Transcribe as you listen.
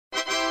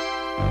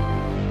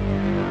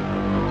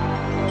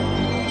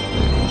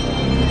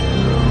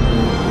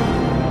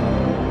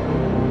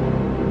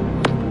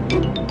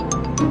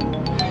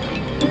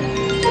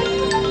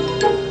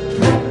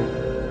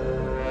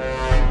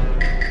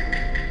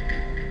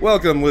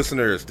Welcome,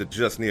 listeners, to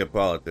Just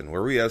Neapolitan,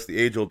 where we ask the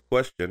age-old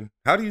question,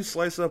 how do you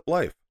slice up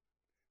life?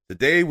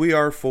 Today we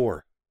are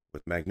four,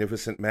 with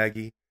magnificent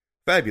Maggie,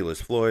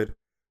 fabulous Floyd,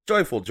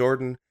 joyful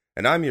Jordan,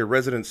 and I'm your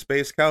resident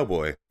space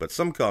cowboy, but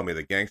some call me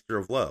the gangster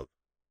of love,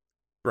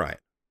 Brian.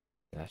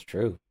 That's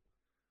true.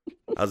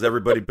 How's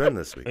everybody been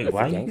this week? Wait,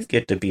 why do you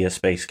get to be a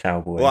space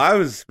cowboy? Well, I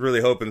was really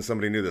hoping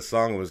somebody knew the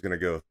song was going to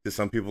go, do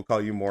some people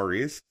call you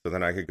Maurice? So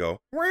then I could go,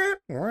 wah,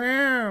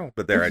 wah.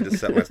 But there, I just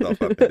set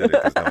myself up and did it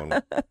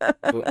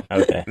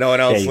because no one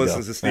else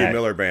listens to Steve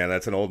Miller Band.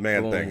 That's an old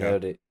man thing. Huh?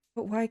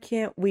 But why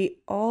can't we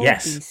all be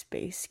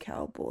space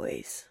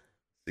cowboys?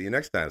 See you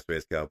next time,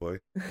 Space Cowboy.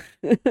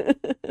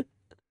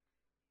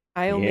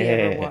 I only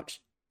ever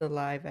watched the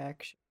live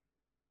action.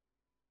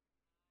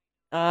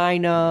 I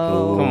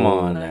know. Come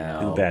on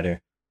now. Do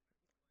better.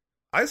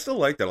 I still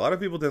liked it. A lot of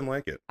people didn't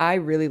like it. I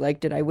really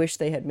liked it. I wish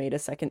they had made a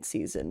second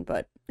season,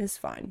 but it's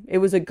fine. It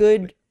was a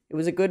good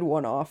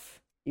one-off,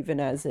 even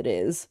as it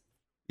is.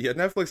 Yeah,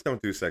 Netflix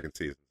don't do second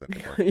seasons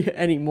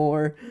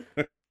anymore.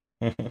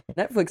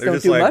 Netflix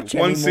don't do much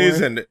one anymore.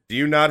 Season, do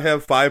you not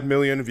have 5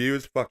 million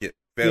views? Fuck it.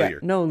 Failure.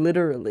 Yeah, no,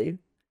 literally.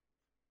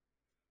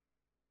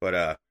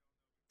 But,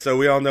 so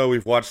we all know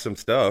we've watched some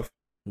stuff.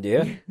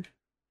 Yeah.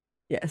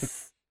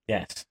 Yes.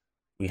 Yes.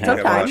 We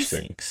have watched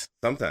things.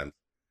 Sometimes.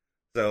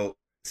 So,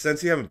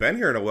 since you haven't been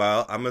here in a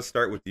while, I'm going to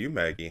start with you,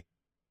 Maggie.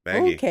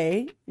 Maggie.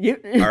 Okay.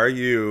 Are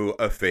you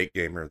a fake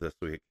gamer this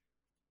week?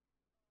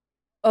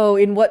 Oh,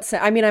 in what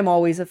sense? I mean, I'm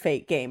always a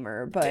fake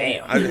gamer, but...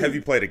 Damn. Have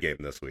you played a game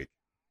this week?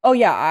 Oh,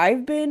 yeah.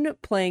 I've been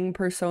playing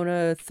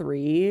Persona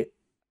 3.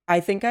 I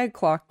think I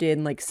clocked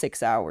in like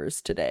 6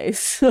 hours today.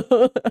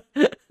 So,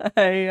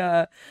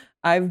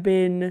 I've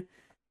been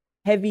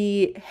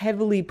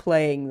heavily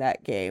playing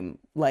that game.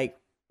 Like,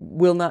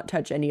 will not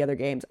touch any other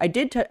games. I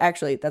did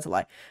actually, that's a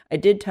lie. I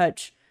did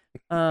touch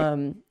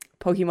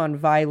Pokemon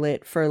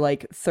Violet for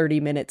like 30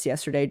 minutes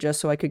yesterday just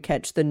so I could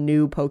catch the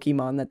new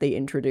Pokemon that they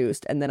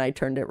introduced, and then I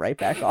turned it right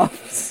back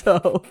off.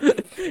 So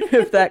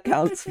if that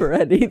counts for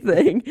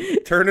anything.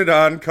 Turned it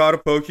on, caught a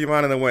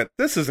Pokemon, and then went,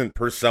 this isn't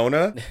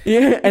Persona.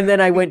 Yeah, and then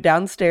I went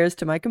downstairs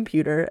to my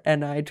computer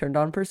and I turned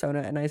on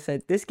Persona and I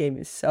said, this game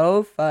is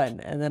so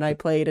fun. And then I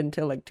played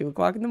until like 2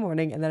 o'clock in the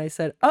morning, and then I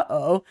said,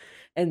 uh-oh,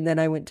 and then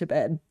I went to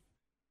bed.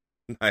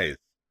 Nice.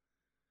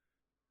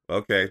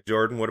 Okay,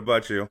 Jordan, what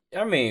about you?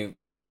 I mean,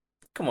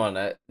 come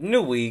on,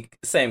 new week,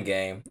 same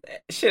game.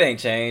 Shit ain't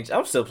changed.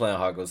 I'm still playing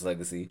Hogwarts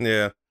Legacy.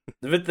 Yeah.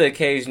 With the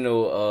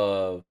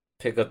occasional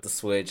pick up the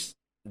Switch,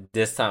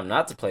 this time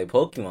not to play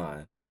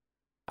Pokemon.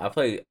 I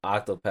played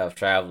Octopath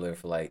Traveler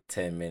for like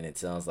 10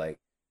 minutes, and I was like,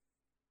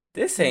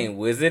 this ain't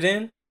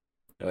wizarding.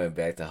 I went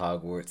back to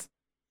Hogwarts.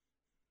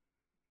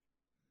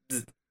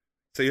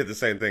 So you had the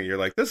same thing. You're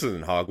like, this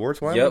isn't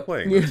Hogwarts. Why am I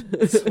playing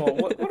this? So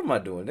what am I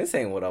doing? This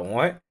ain't what I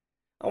want.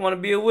 I want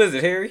to be a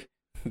wizard, Harry.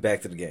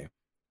 Back to the game.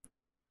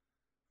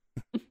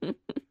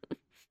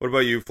 What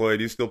about you, Floyd?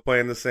 You still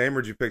playing the same,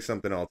 or did you pick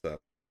something else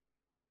up?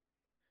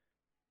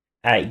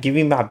 All right, give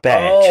me my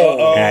badge.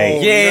 Oh,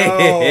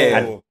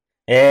 yeah.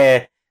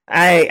 No.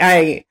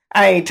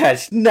 I ain't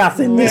touched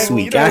nothing this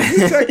week.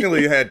 You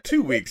technically had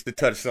 2 weeks to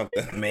touch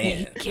something.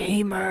 Man.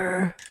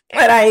 Gamer.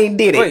 But I ain't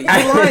did it. Wait,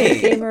 you're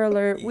lying. Gamer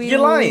alert. You're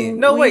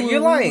lying. No, wait, you're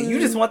lying. You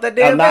just want that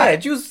damn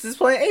badge. You was just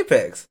playing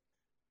Apex.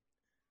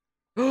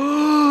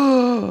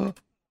 Oh,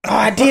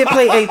 I did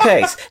play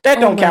Apex.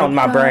 That don't count in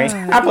my brain.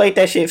 I played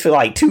that shit for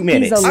like 2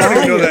 minutes. I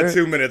don't know that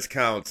 2 minutes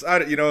counts. I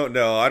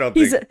don't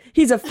think.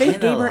 He's a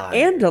fake gamer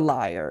and a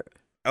liar.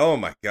 Oh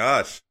my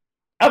gosh.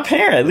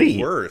 Apparently.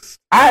 Worse.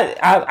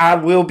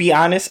 I will be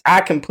honest. I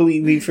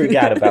completely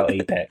forgot about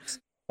Apex.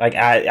 Like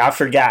I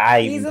forgot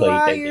I even played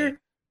that game.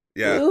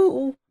 Yeah.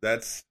 Ooh.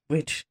 That's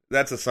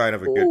a sign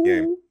of a Ooh. good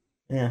game.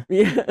 Yeah.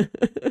 Yeah.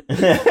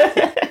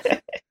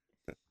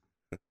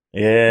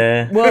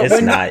 Yeah. Well,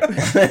 it's not.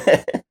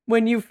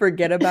 When you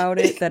forget about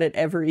it, that it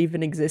ever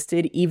even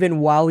existed, even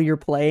while you're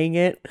playing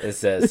it. It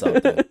says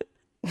something.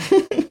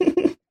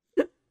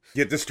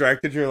 Get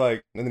distracted, you're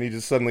like, and then you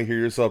just suddenly hear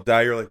yourself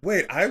die. You're like,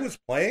 wait, I was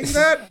playing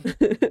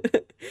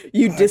that?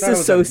 You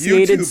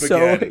disassociated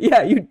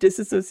you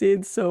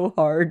disassociated so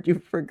hard you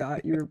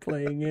forgot you were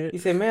playing it. He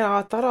said, man,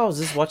 I thought I was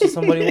just watching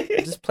somebody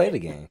just play the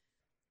game.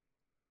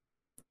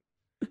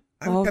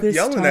 I kept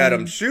yelling at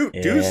him, shoot,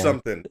 do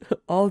something.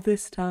 All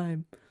this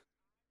time.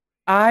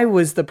 I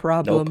was the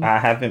problem. Nope, I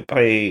haven't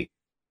played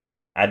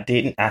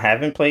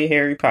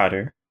Harry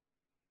Potter.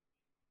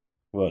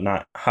 Well,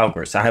 not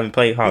Hogwarts. I haven't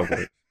played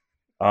Hogwarts.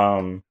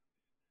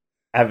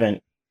 I've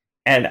been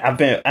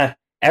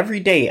every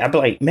day I'd be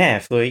like,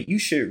 man, Floyd, you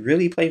should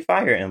really play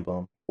Fire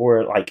Emblem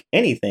or like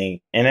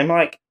anything. And I'm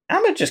like,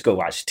 I'm gonna just go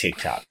watch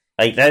TikTok.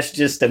 Like that's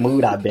just the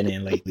mood I've been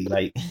in lately.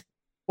 Like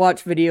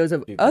watch videos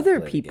of other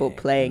people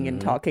playing and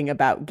talking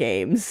about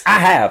games. I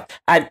have.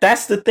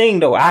 That's the thing,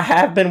 though. I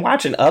have been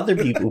watching other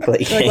people play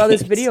games. Like, wow,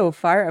 this video of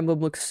Fire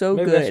Emblem looks so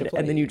good,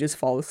 and then you just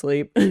fall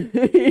asleep.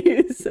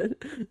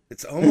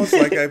 It's almost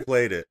like I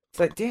played it. It's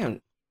like,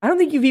 damn. I don't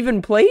think you've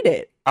even played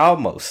it.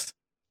 Almost.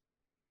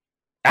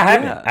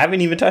 I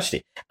haven't even touched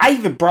it. I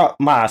even brought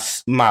my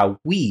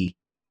Wii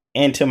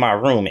into my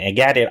room and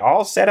got it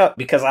all set up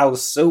because I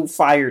was so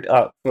fired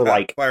up for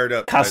like fired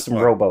up. custom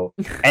Nice robo.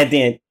 And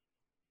then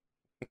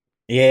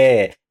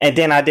and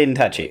then I didn't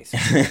touch it.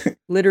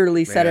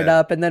 Literally set it Man.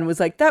 up and then was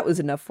like, that was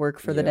enough work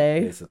for the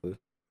day. Basically.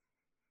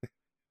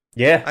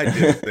 Yeah. I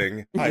did a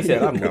thing. I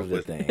said I moved the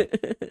accomplished.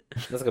 thing.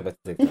 Let's go back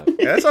to TikTok.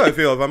 Yeah, that's how I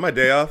feel. If on my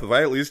day off, if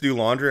I at least do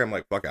laundry, I'm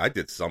like, fuck it, I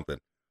did something.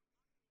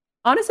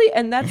 Honestly,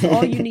 and that's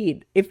all you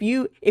need. If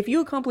you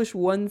accomplish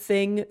one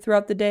thing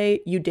throughout the day,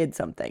 you did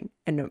something,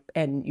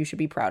 and you should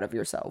be proud of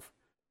yourself.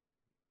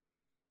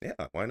 Yeah,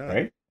 why not?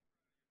 Right?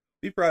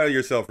 Be proud of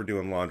yourself for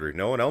doing laundry.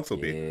 No one else will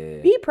be.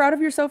 Yeah. Be proud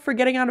of yourself for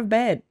getting out of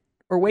bed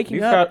or waking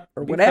Be up proud-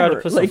 or be proud to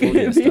whatever. put some Like, food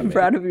in your be stomach.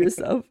 proud of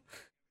yourself.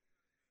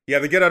 Yeah,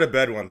 the get out of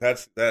bed one.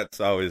 That's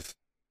always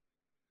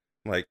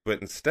like.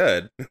 But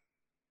instead,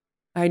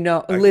 I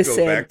know. I Listen,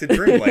 can go back to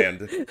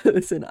dreamland.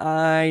 Listen,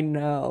 I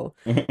know.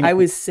 I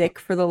was sick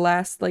for the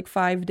last like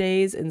 5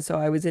 days, and so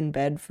I was in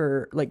bed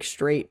for like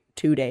straight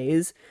 2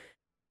 days.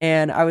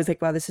 And I was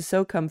like, wow, this is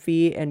so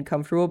comfy and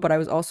comfortable. But I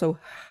was also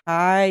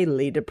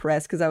highly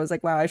depressed because I was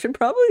like, wow, I should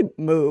probably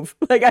move.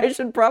 Like, I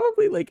should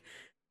probably like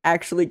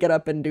actually get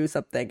up and do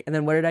something. And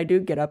then what did I do?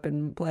 Get up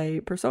and play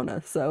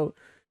Persona. So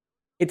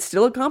it's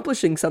still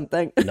accomplishing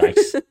something.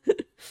 Nice.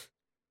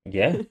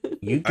 Yeah,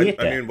 you did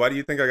I that. mean, why do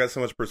you think I got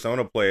so much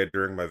Persona play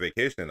during my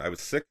vacation? I was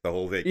sick the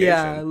whole vacation.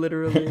 Yeah,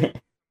 literally.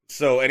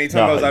 So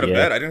anytime I was out of yeah.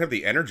 bed, I didn't have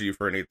the energy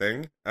for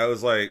anything. I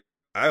was like,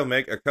 I'll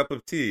make a cup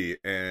of tea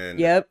and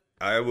Yep.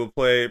 I will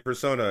play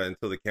Persona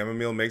until the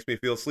chamomile makes me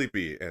feel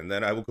sleepy, and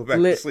then I will go back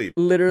to sleep.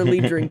 Literally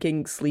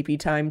drinking sleepy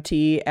time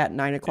tea at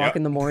 9 o'clock Yep.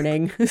 in the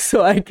morning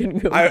so I can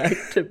go I-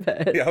 back to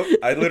bed. Yep.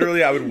 I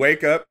would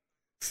wake up,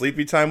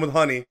 sleepy time with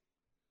honey,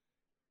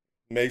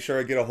 make sure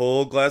I get a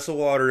whole glass of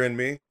water in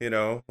me,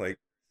 like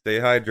stay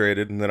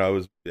hydrated, and then it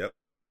was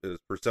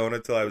Persona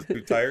till I was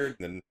too tired,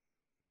 and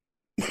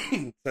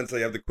then since I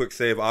have the quick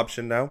save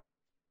option now,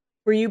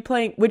 Were you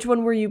playing? Which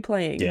one were you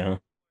playing? Yeah.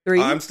 3?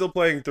 I'm still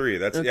playing 3.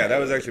 That was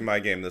Okay. actually my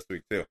game this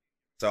week too.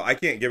 So I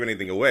can't give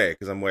anything away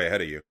because I'm way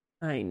ahead of you.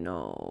 I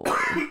know.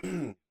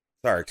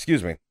 Sorry,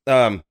 excuse me.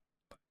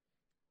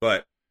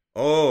 But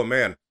oh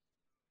man,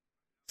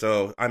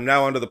 so I'm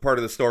now onto the part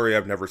of the story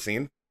I've never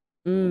seen.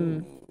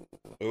 Mm,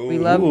 Ooh. we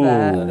love Ooh.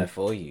 that. Done that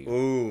for you.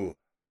 Ooh,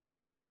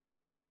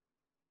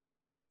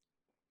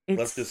 let's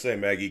It's- just say,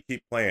 Maggie,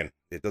 keep playing.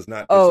 It does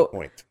not Oh.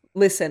 disappoint.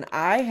 Listen,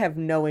 I have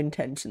no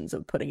intentions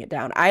of putting it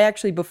down. I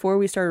actually, before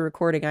we started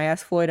recording, I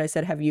asked Floyd, I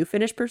said, have you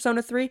finished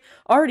Persona 3?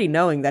 Already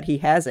knowing that he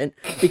hasn't,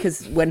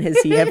 because when has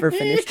he ever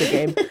finished a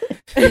game?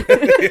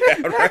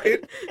 Yeah,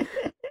 right.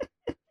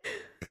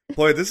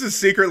 Floyd, this is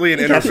secretly an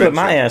That's intervention. what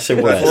my answer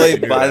That's was. why you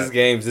Floyd knew buys that.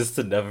 games just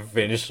to never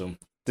finish them.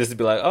 Just to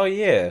be like, oh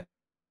yeah.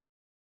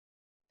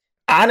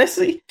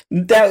 Honestly,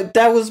 that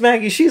was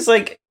Maggie. She's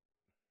like,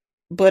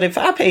 but if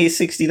I paid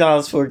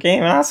 $60 for a game,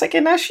 and I was like,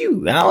 and that's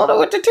you. I don't know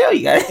what to tell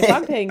you. If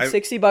I'm paying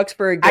 $60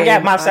 for a game, I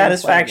got my I'm playing it.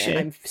 satisfaction.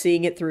 I'm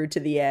seeing it through to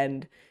the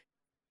end.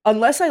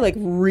 Unless I like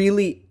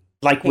really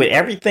Like with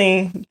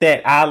everything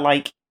that I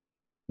like,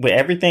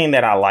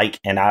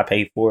 and I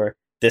pay for,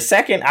 the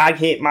second I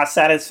hit my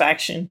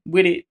satisfaction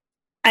with it,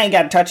 I ain't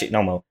got to touch it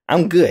no more.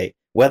 I'm good,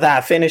 whether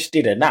I finished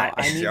it or not.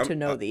 I need Yeah, to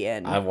know the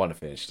end. I want to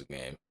finish the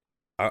game.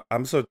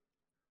 I'm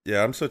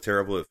so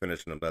terrible at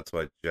finishing them. That's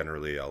why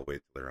generally I'll wait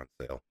till they're on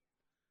sale.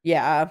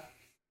 Yeah.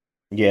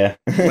 Yeah.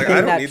 Like I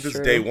don't That's need this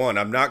true. day one.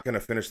 I'm not gonna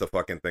finish the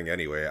fucking thing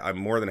anyway. I'm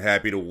more than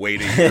happy to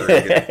wait a year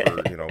and get it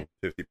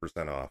for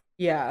 50% off.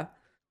 Yeah.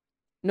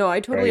 No, I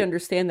totally Right.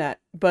 understand that.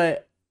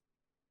 But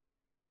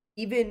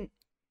even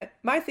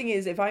my thing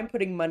is, if I'm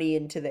putting money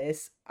into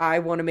this, I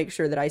want to make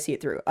sure that I see it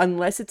through.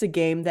 Unless it's a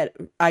game that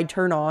I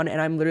turn on and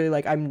I'm literally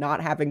like, I'm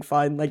not having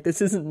fun. Like,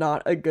 this is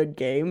not a good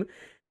game.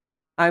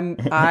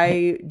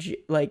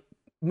 Like,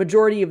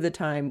 majority of the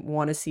time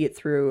want to see it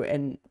through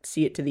and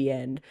see it to the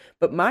end.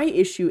 But my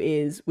issue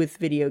is with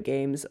video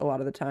games a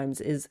lot of the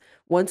times is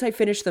once I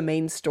finish the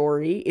main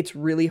story, it's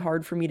really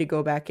hard for me to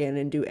go back in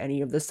and do any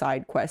of the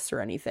side quests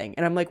or anything.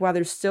 And I'm like, wow,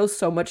 there's still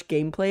so much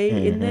gameplay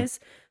in Mhm. this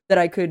that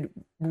I could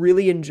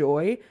really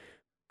enjoy,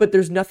 but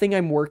there's nothing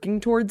I'm working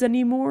towards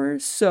anymore,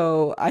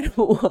 so I don't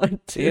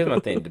want to. See, here's my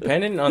thing.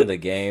 Depending on the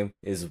game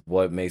is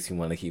what makes you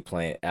want to keep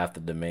playing after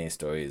the main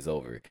story is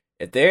over.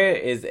 If there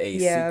is a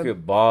Yeah.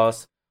 secret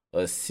boss,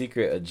 a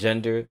secret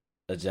agenda,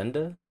 A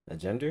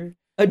gender?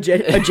 Words.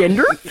 A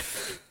gender.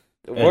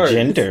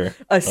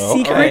 A Oh,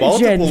 secret okay. Multiple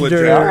gender.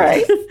 agendas. All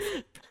right.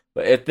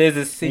 But if there's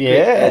a secret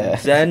Yeah.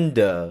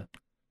 agenda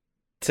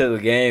to the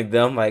game,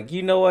 then I'm like,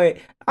 you know what?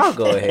 I'll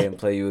go ahead and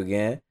play you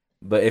again.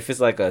 But if it's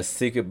like a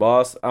secret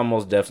boss, I'm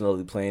most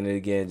definitely playing it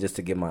again just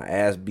to get my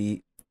ass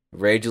beat,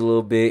 rage a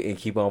little bit, and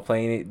keep on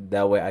playing it.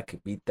 That way I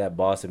could beat that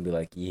boss and be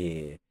like,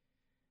 yeah,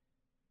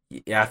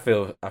 I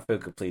feel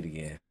complete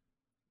again.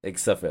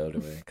 Except for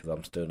Elden Ring, because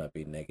I'm still not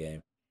beating that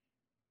game.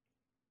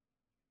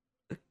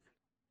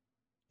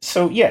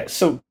 So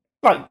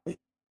like,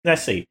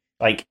 let's see.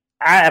 Like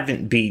I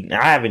haven't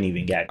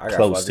even got I got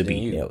close farther to than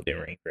beating you. Elden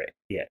Ring, right?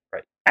 Yeah,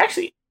 right.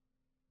 Actually,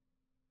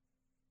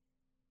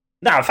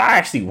 no. If I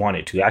actually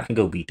wanted to, I can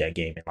go beat that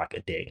game in like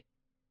a day.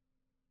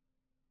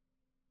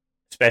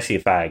 especially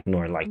if I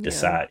ignore like the Yeah.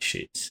 side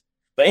shits.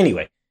 But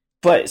anyway,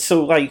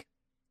 so like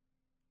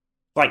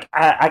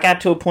I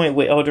got to a point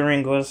with Elden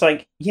Ring where it's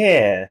like,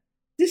 yeah,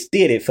 this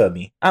did it for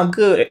me. I'm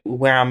good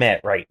where I'm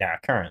at right now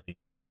currently,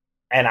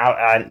 and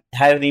I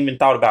haven't even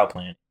thought about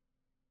playing it.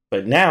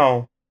 But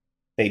now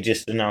they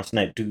just announced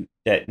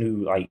that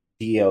new like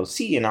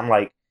DLC, and I'm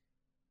like,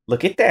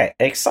 look at that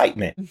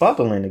excitement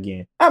bubbling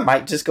again. I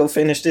might just go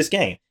finish this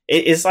game.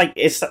 It's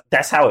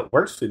that's how it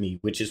works for me,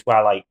 which is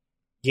why like,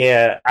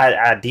 yeah,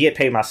 I did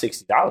pay my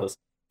 $60,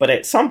 but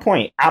at some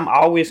point I'm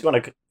always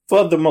gonna,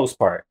 for the most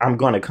part, I'm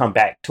gonna come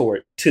back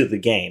to the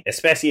game,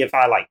 especially if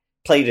I like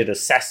played it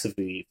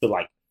obsessively for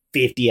like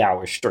 50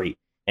 hours straight,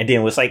 and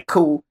then was like,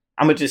 cool,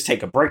 I'm gonna just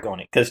take a break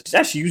on it, because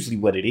that's usually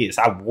what it is.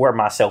 I wore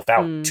myself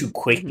out too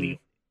quickly.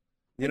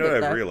 You know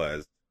what I've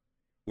realized?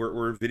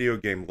 We're video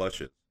game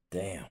lushes.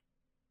 Damn.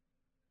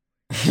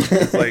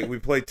 It's like we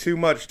play too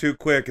much too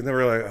quick, and then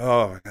we're like,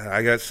 oh, God,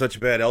 I got such a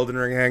bad Elden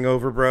Ring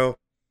hangover, bro.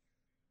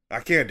 I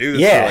can't do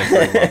this for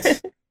like 3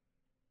 months.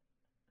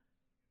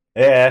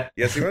 Yeah.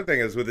 Yeah, see, one thing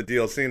is with the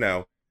DLC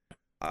now,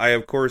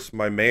 of course,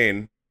 my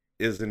main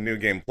is the New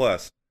Game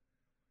Plus.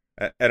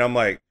 And I'm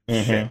like,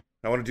 shit,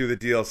 I want to do the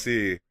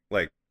DLC,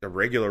 like, the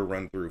regular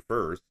run-through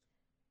first.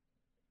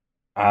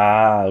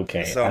 Ah,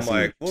 okay. So I'm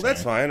like, well,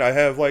 that's fine. I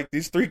have, like,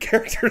 these 3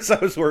 characters I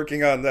was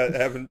working on that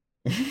haven't...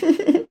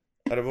 that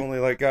I've only,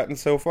 like, gotten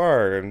so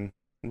far, and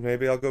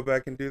maybe I'll go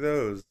back and do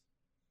those.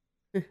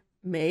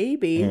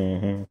 Maybe.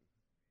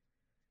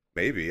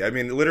 Maybe. I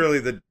mean, literally,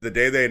 the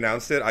day they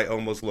announced it, I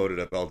almost loaded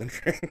up Elden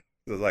Ring.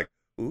 I was like,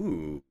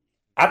 ooh.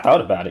 I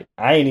thought about it.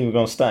 I ain't even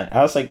gonna stunt.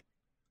 I was like,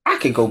 I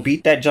could go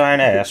beat that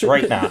giant ass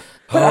right now.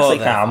 But I was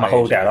like, nah, I'm gonna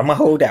hold out. I'm gonna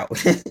hold out.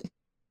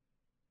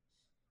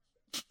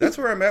 That's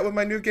where I'm at with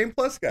my New Game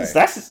Plus guy.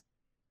 That's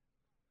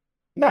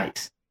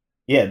nice.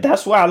 Yeah,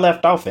 that's where I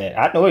left off at.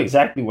 I know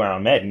exactly where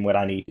I'm at and what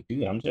I need to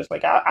do. I'm just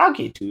like, I'll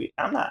get to it.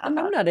 I'm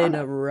not in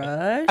a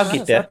rush. I'll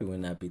get there. Happy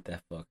when I beat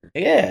that fucker.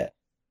 Yeah.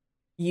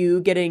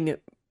 You getting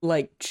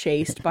like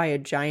chased by a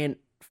giant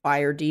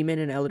fire demon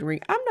in Elden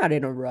Ring? I'm not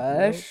in a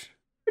rush.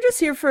 We're just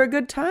here for a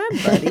good time,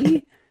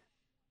 buddy.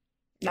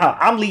 No,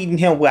 I'm leading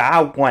him where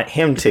I want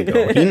him to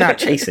go. He's not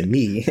chasing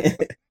me.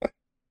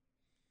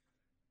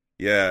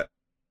 Yeah.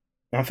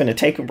 I'm finna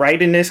take him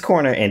right in this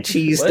corner and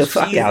cheese the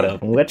fuck out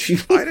of him. What you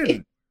I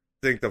didn't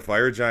think the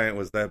fire giant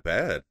was that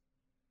bad.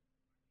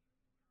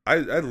 I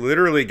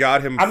literally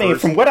got him. I mean,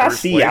 from what I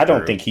see, I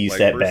don't think he's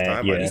that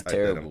bad. Yeah, he's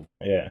terrible.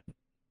 Yeah.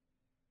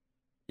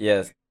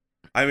 Yes.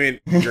 I mean,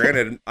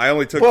 granted, I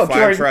only took 5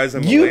 Jordan, tries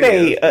in you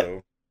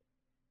Millennia,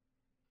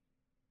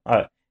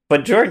 made,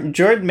 but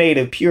Jordan made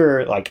a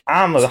pure like,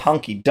 I'm a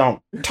hunky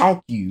tonk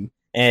you,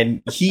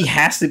 and he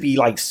has to be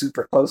like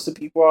super close to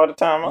people all the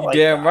time. I'm like,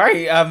 damn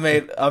right. I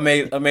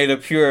made a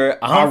pure.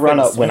 I'll run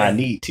up when I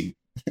need to.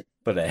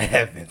 For the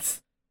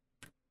heavens.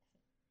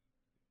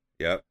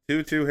 Yep,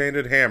 2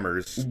 two-handed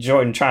hammers.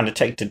 Jordan trying to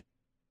take him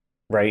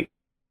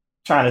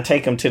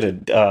to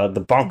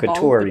the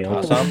bunkatorium.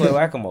 I'm trying to play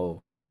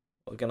whack-a-mole.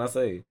 What can I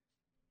say?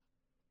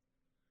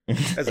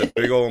 That's a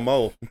big old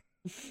mole.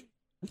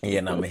 Yeah,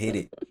 and I'm gonna hit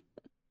it.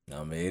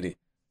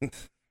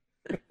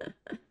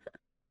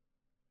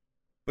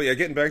 But yeah,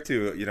 getting back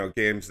to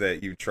games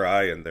that you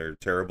try and they're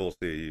terrible, so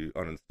you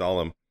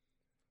uninstall them.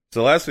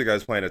 So last week I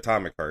was playing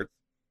Atomic Hearts.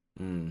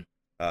 And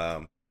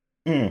I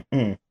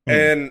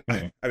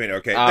mean,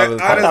 okay, I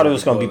thought it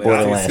was gonna be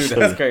Borderlands 2.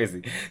 That's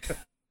crazy.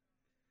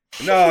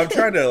 No, I'm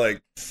trying to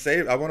like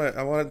save. I want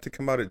it to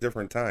come out at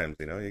different times.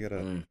 You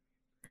gotta.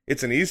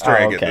 It's an Easter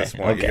egg at this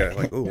point. You gotta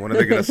like, when are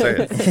they gonna say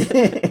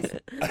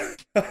it?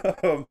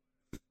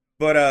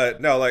 But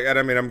no, like, and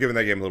I mean, I'm giving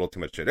that game a little too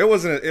much shit. It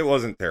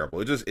wasn't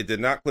terrible. It did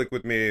not click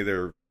with me.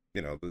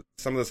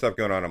 Some of the stuff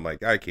going on. I'm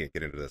like, I can't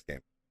get into this game.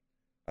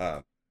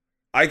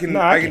 I can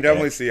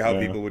definitely see how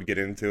people would get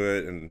into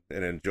it and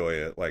enjoy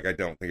it. Like, I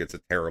don't think it's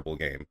a terrible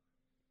game.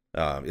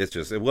 It's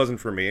just, it wasn't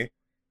for me.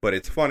 But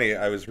it's funny.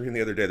 I was reading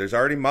the other day. There's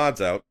already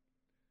mods out.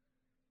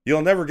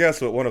 You'll never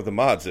guess what one of the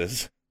mods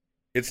is.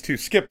 It's to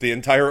skip the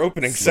entire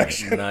opening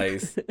section.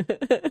 Nice.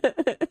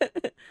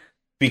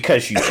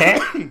 Because you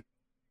can't.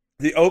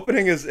 The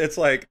opening it's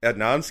like a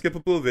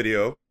non-skippable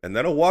video, and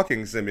then a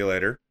walking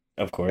simulator.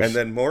 Of course. And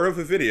then more of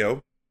a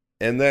video,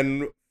 and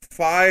then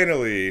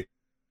finally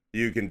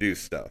you can do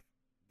stuff.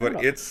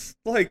 But it's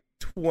like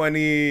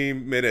 20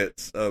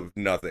 minutes of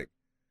nothing.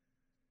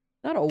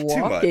 Not a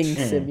walking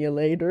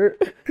simulator.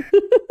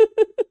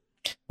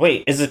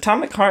 Wait, is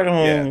Atomic Heart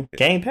on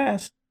Game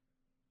Pass?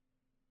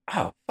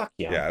 Oh, fuck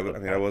yeah. Yeah, I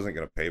mean, I wasn't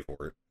going to pay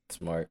for it.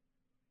 Smart.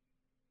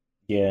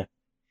 Yeah.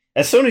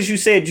 As soon as you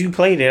said you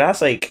played it, I was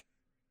like...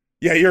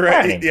 Yeah, you're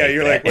right. Yeah,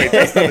 you're like, wait,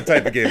 that's not the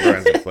type of game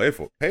Brian's going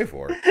to pay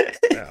for. No,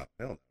 hell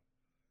no.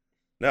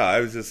 No, I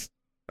was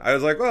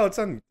like, well, it's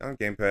on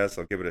Game Pass.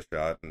 I'll give it a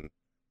shot. And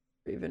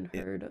even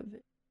heard of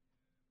it.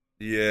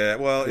 Yeah,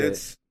 well,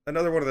 it's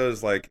another one of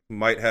those, like,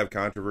 might have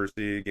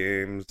controversy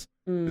games.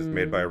 It's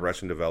made by a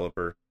Russian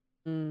developer.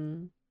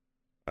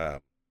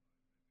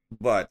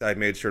 But I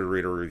made sure to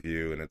read a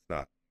review, and it's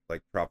not,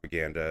 like,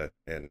 propaganda.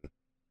 And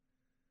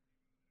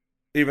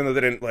even though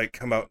they didn't like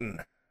come out and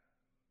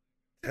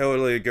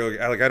totally go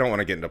like I don't want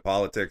to get into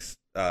politics.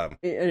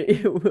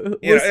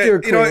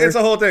 It's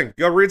a whole thing.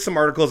 Go read some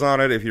articles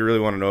on it if you really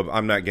want to know.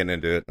 I'm not getting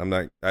into it.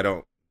 I'm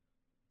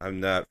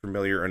not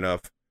familiar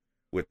enough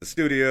with the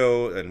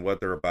studio and what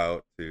they're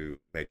about to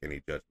make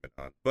any judgment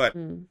on. But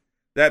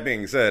that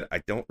being said,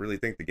 I don't really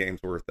think the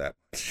game's worth that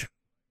much.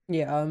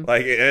 Yeah.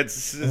 Like it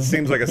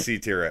seems like a C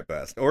tier at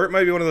best. Or it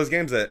might be one of those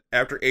games that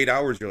after 8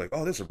 hours you're like,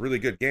 oh, this is a really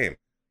good game.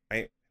 I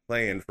ain't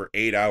playing for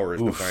 8 hours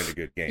to find a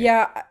good game.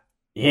 Yeah.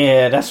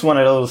 Yeah, that's one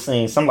of those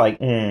things. I'm like,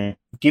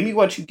 give me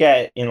what you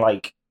got in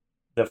like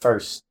the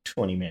first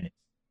 20 minutes.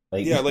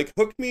 Like, yeah, like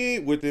hook me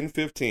within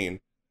 15,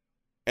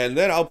 and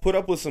then I'll put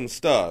up with some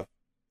stuff.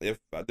 If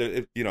I'll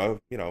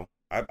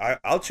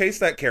chase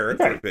that carrot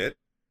for a bit,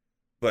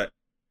 but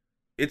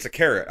it's a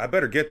carrot. I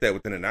better get that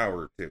within an hour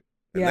or two,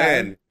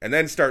 and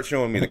then start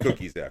showing me the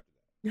cookies after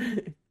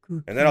that,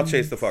 and then I'll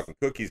chase the fucking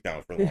cookies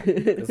down for long.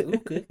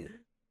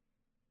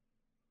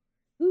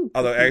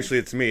 Although actually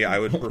it's me, I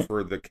would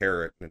prefer the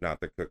carrot and not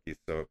the cookies.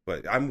 So,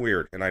 but I'm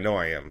weird, and I know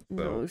I am. So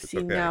no, it's see,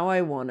 okay. now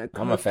I want a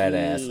cookie. I'm a fat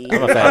ass.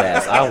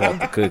 I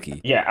want the cookie.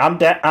 Yeah, I'm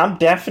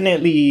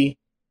definitely.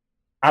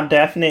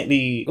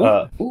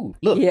 Ooh,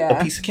 look, a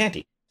piece of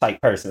candy type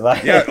person.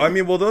 Like, yeah, I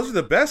mean, well, those are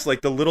the best. Like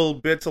the little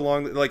bits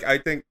along. Like I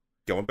think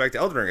going back to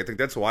Elden Ring, I think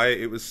that's why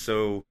it was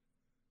so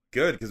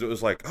good because it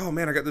was like, oh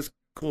man, I got this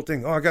cool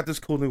thing. Oh, I got this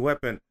cool new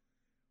weapon.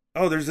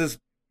 Oh, there's this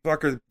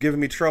fucker giving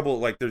me trouble.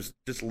 Like there's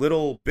just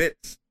little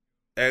bits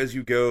as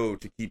you go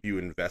to keep you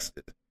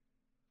invested.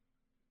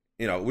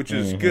 Which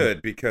is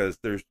good because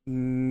there's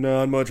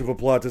not much of a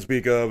plot to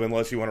speak of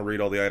unless you want to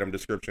read all the item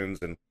descriptions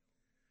and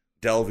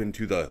delve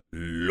into the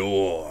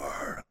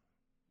lore.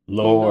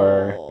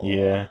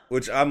 Yeah.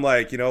 Which I'm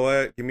like, you know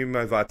what? Give me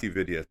my Vati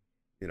Vidya.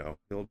 He'll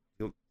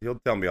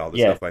tell me all the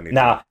stuff I need.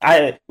 Now,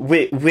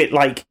 with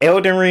like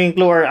Elden Ring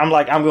lore, I'm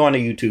like, I'm going to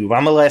YouTube.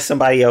 I'm gonna let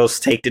somebody else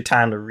take the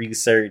time to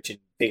research and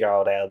figure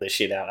all that other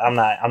shit out. I'm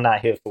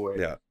not here for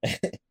it. Yeah.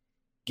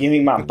 Give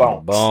me my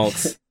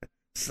bonks.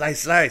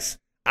 Slice.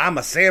 I'm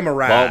a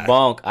samurai.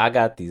 Bonk. I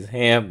got these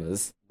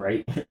hammers.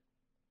 Right.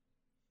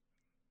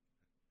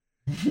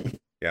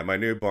 Yeah, my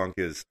new bonk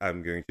is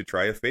I'm going to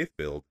try a faith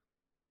build.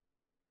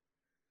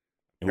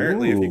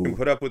 Apparently, if you can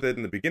put up with it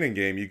in the beginning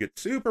game, you get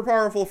super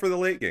powerful for the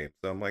late game.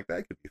 So I'm like,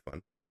 that could be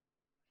fun.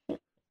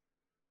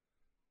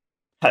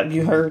 Have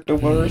you heard the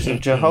words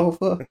of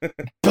Jehovah?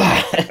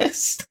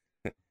 Blast.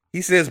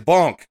 He says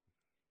bonk.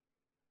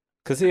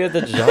 Because here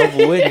the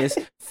Jehovah Witness.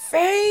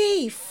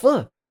 Faith.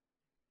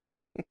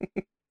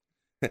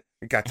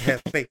 Got to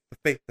have faith.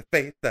 Baby.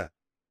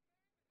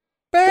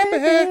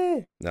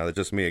 Now that's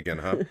just me again,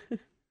 huh?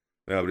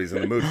 Nobody's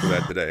in the mood for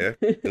that today,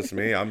 eh? Just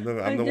me? I'm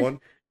the one?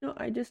 No,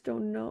 I just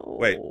don't know.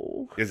 Wait,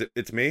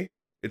 it's me?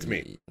 It's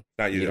me.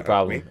 Not you. You're the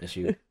problem. Me. It's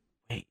you.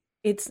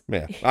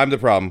 Yeah, I'm the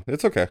problem.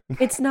 It's okay.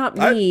 It's not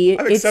me.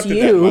 I've it's accepted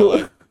you. that in my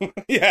life.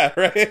 Yeah,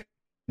 right?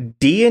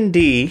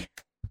 D&D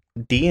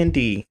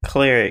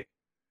cleric,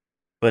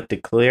 but the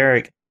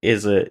cleric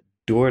is a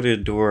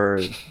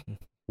door-to-door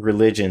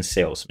religion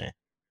salesman.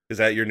 Is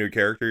that your new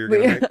character you're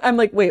going to make? I'm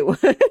like, wait,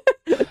 what?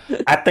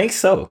 I think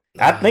so.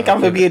 I think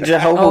I'm going to be a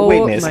Jehovah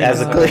Witness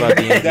as a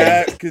cleric.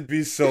 That could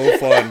be so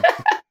fun.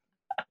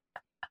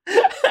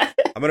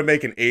 I'm gonna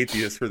make an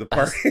atheist for the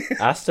party.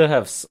 I still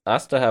have a scar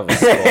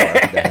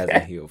that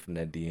hasn't healed from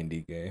that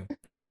D&D game.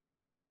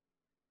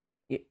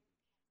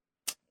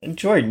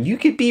 Jordan, you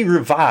could be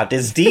revived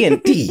as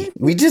D&D.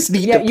 We just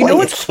need to play you know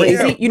what's crazy?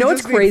 Yeah, you know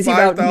what's crazy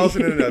about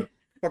 5,000 in a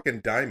fucking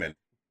diamond.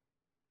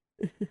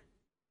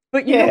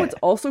 But you know what's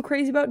also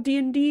crazy about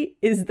D&D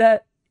is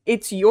that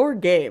it's your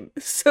game,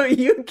 so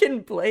you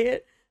can play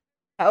it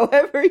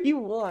however you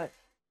want.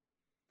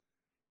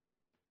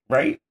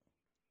 Right?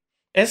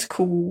 It's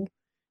cool.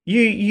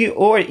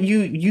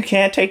 You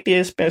can't take the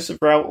expensive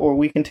route, or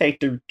we can take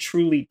the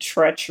truly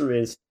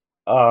treacherous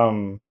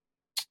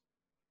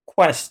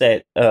quest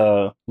that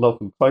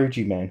local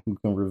clergyman who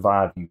can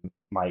revive you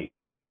might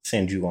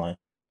send you on.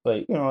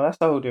 But that's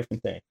a whole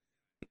different thing.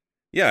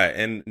 Yeah,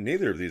 and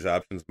neither of these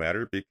options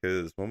matter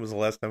because when was the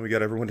last time we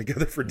got everyone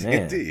together for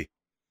D&D?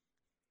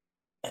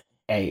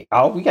 Hey,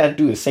 all we gotta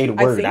do is say the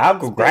word. I'll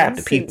go grab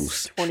the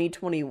people's.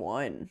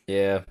 2021.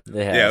 Yeah, it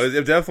has. Yeah, it was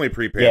definitely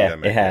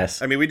pre-pandemic. Yeah, it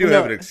has. I mean, we do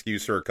have an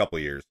excuse for a couple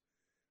of years.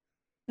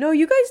 No,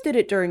 you guys did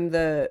it during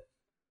the.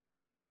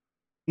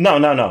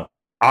 No.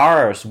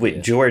 Ours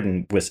with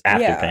Jordan was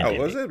after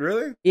pandemic. Oh, was it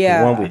really?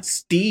 Yeah. The one with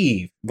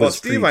Steve. Well,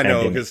 Steve, I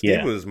know because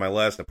Steve was my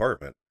last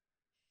apartment.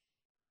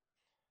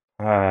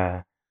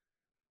 I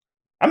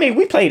mean,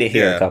 we played it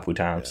here a couple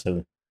times,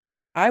 so.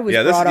 I was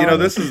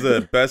this is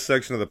the best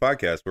section of the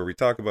podcast where we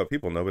talk about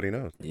people nobody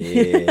knows.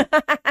 Yeah.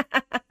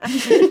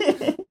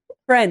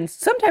 Friends.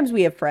 Sometimes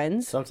we have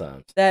friends.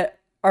 Sometimes. That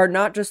are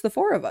not just the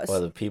four of us. Or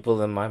the people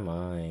in my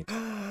mind.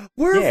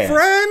 We're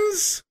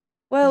friends?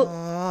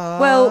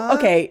 Well,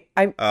 okay.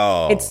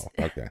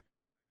 Okay.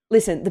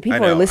 Listen, the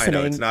people are listening.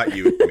 I know, it's not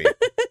you,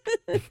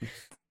 it's me.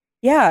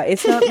 Yeah,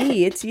 it's not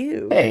me, it's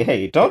you.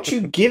 Hey, don't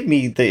you give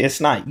me the it's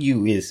not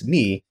you, it's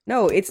me.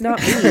 No, it's not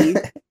me,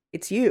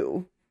 it's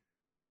you.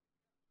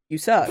 You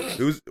suck.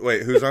 Who's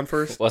on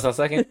first? What's on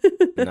second?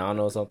 Now I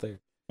know what's on third.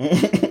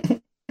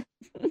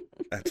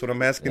 That's what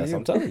I'm asking That's you.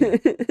 what I'm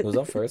telling you. Who's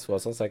on first?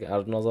 What's on second? I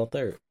don't know what's on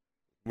third.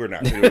 We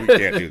can't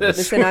do this.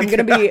 Listen, I'm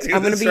gonna be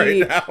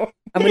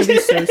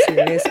so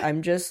serious.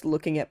 I'm just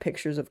looking at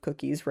pictures of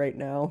cookies right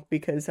now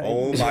because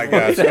Oh my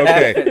gosh.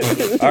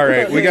 Okay. All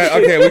right. We got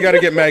to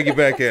get Maggie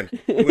back in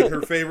with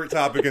her favorite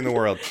topic in the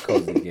world.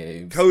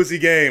 Cozy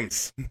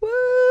games.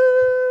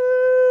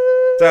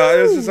 So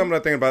this is something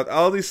I'm thinking about.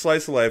 All these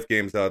slice of life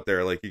games out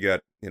there, like you got,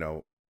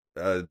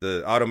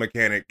 the auto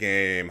mechanic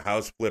game,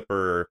 House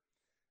Flipper,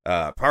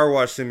 Power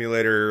Wash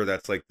Simulator.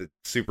 That's like the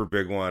super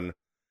big one.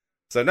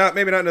 So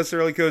maybe not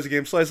necessarily cozy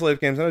games, slice of life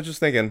games. I was just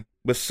thinking,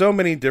 with so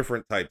many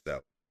different types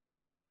out,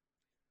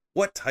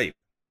 what type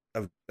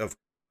of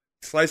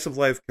slice of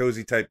life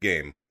cozy type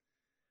game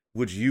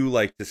would you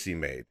like to see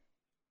made?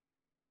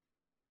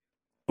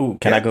 Ooh,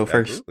 can I go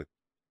first? Absolutely.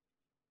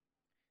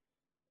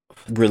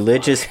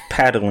 Religious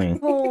paddling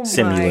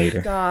simulator.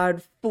 Oh my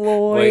God,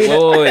 Floyd!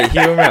 Wait!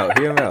 Hear him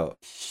out.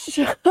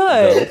 Shut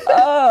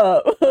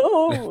up!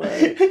 Oh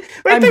my!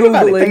 I'm Think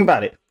Googling.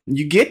 about it.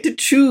 You get to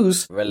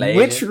choose Religion?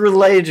 which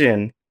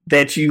religion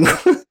that you.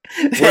 Words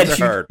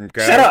are hard.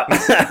 Okay? Shut up!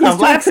 I'm too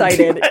laughing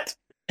excited. much.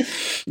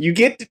 You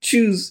get to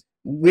choose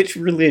which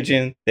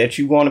religion that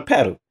you want to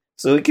paddle.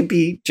 So it could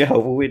be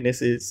Jehovah's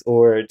Witnesses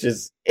or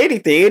just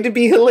anything. It'd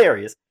be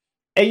hilarious.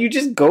 And you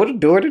just go to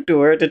door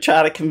to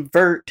try to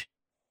convert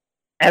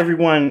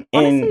everyone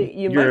Honestly, in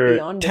you might be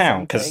your onto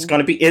town because it's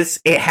something. going to be.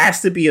 It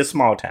has to be a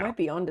small town. Might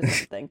be onto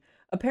something.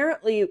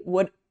 Apparently,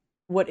 what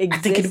exists?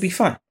 I think it'd be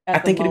fun.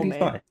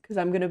 Because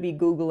I'm gonna be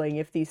googling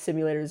if these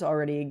simulators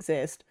already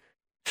exist.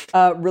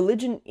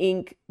 Religion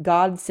Inc.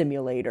 God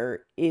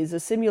Simulator is a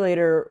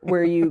simulator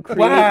where you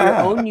create your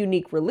own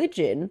unique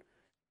religion,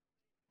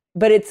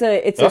 but it's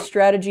a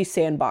strategy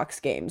sandbox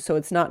game, so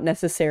it's not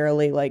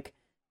necessarily like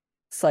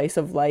slice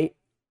of life.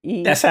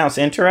 That sounds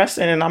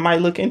interesting, and I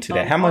might look into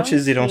that. How much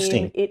is it on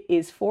Steam? It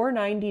is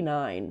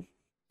 $4.99.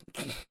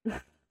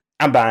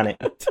 I'm buying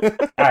it. All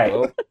right,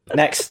 Well,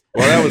 next.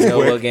 Well, that was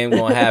what quick. game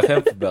gonna have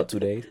him for about 2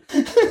 days?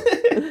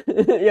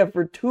 Yeah,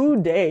 for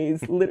 2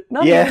 days.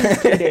 Not Yeah. even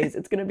 2 days.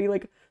 It's gonna be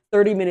like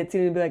 30 minutes,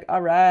 and you'll be like,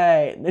 all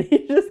right, and then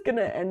you're just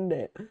gonna end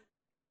it.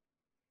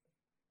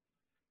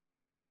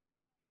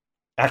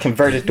 I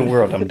converted the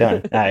world. I'm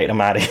done. All right, I'm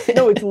out of here.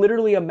 No, it's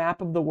literally a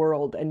map of the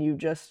world, and you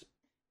just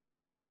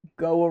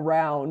go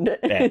around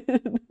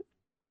and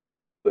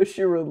push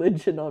your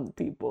religion on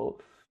people.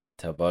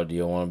 Tell about, do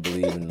you want to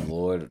believe in the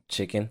Lord of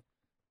Chicken?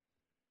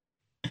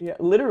 Yeah,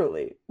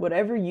 literally.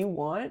 Whatever you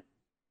want,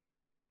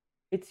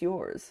 it's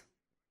yours.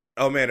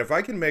 Oh man, if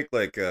I can make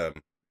like a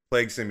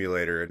Plague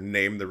Simulator and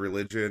name the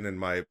religion and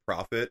my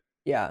prophet,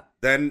 Yeah.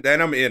 then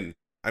I'm in.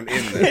 I'm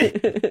in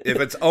that. If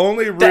it's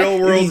only real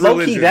world low-key,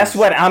 religion, that's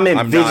what I'm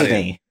not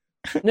envisioning.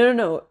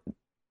 No.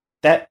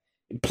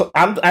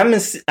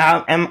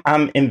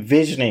 I'm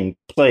envisioning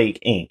Plague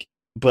Inc.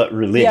 But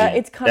religion. Yeah,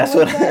 it's kind That's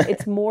of like what that.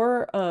 It's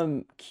more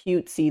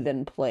cutesy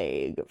than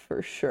Plague,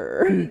 for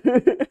sure.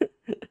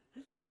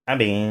 I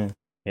mean,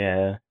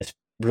 yeah, it's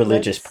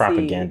religious Let's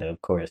propaganda, see.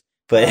 of course.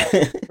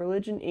 But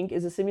Religion Inc.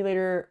 is a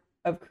simulator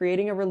of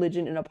creating a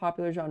religion in a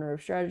popular genre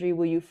of strategy.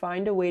 Will you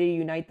find a way to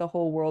unite the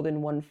whole world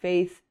in one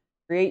faith?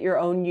 Create your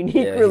own unique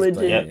Yeah, he's religion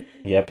playing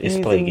yep, it's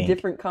using Plague Inc.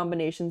 different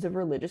combinations of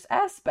religious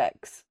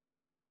aspects.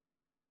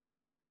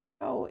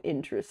 How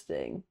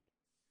interesting.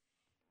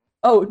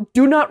 Oh,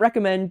 do not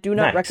recommend, do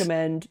not Nice.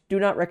 recommend, do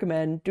not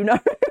recommend, do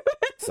not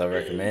So I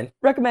recommend.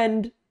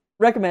 recommend,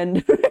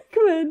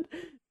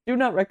 do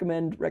not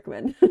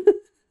recommend.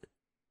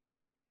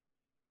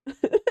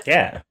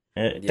 Yeah,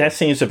 that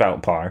seems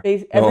about par.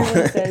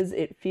 Everyone says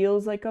it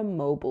feels like a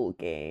mobile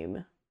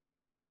game.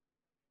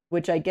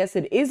 Which I guess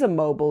it is a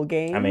mobile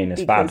game. I mean, it's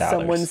because $5,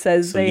 someone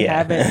says so they yeah.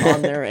 have it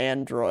on their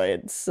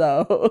Android.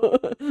 So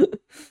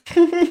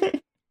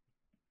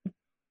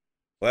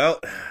well,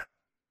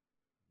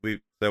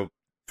 so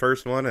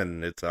first one,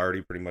 and it's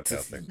already pretty much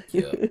out there.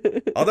 Yeah.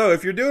 Although,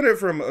 if you're doing it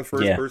from a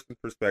first Yeah. person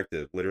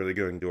perspective, literally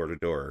going door to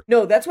door,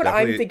 No, that's what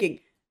Definitely- I'm thinking.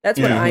 That's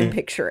what Mhm. I'm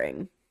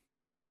picturing.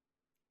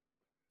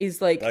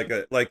 Is like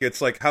like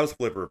it's like House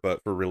Flipper,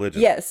 but for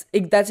religion. yes,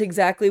 that's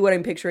exactly what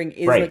I'm picturing.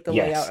 Is Right, like the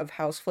yes. layout of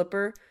House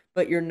Flipper,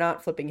 but you're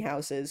not flipping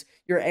houses.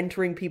 You're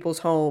entering people's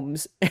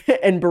homes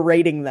and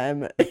berating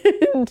them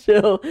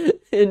until Oh,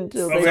 they man,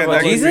 follow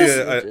that could be Jesus?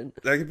 religion.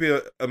 that could be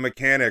a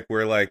mechanic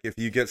where, like, if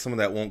you get someone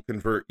that won't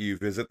convert, you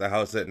visit the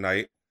house at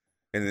night,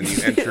 and then you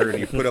enter and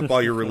you put up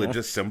all your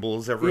religious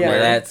symbols No,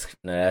 everywhere.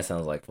 that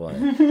sounds like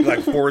fun. You,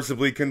 like,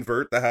 forcibly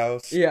convert the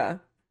house. Yeah.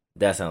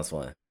 That sounds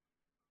fun.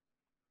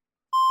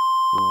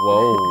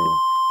 Whoa.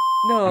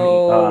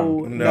 No.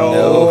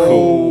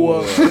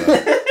 No.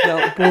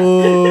 No.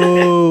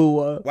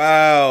 Boo.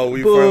 Wow,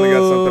 we finally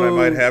got something I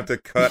might have to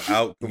cut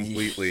out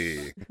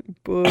completely.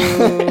 Boo.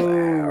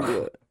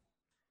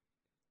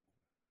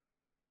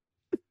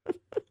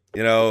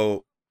 You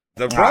know,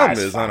 the problem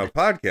is on a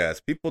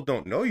podcast, people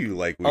don't know you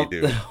like we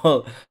do.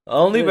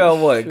 Only That's about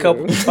what? A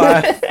couple,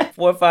 true.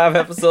 4 or 5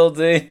 episodes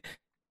in.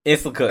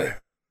 It's a cut.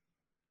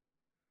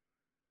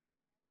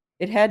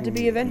 It had to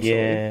be eventually.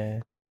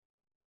 Yeah.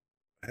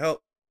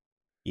 Hell,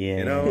 Yeah.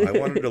 you know, I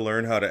wanted to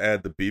learn how to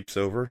add the beeps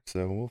over,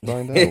 so we'll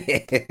find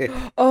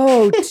out.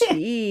 Oh,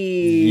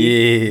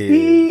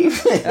 tea. Yeah.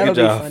 That'll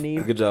be funny.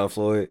 Good job,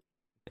 Floyd.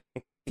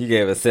 You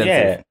gave a sense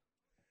Yeah.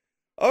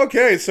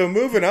 Okay, so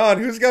moving on.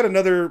 Who's got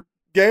another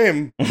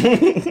game?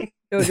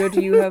 Jojo,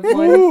 do you have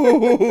one?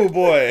 Ooh,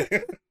 boy.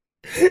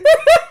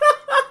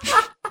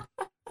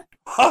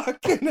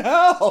 Fucking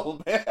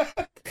hell, man.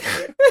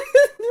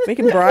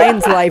 Making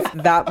Brian's life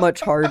that much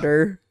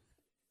harder.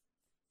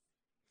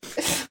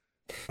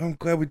 I'm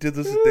glad we did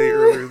this a day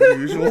earlier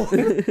than usual.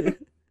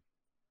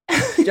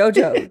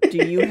 Jojo, do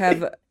you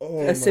have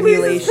a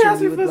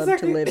simulation you would love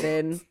to live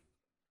in?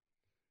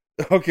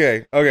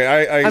 Okay,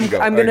 I can go.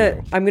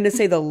 I'm gonna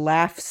say the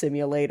laugh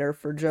simulator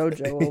for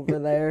Jojo over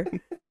there.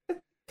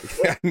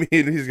 I mean,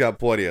 he's got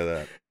plenty of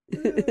that.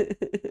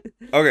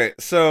 Okay,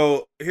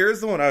 so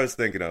here's the one I was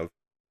thinking of.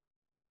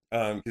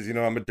 Because you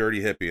know I'm a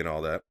dirty hippie and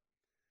all that.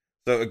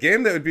 So a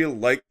game that would be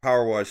like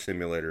Power Wash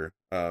Simulator,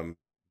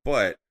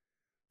 but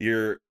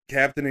you're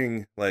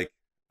captaining like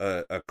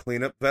a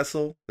cleanup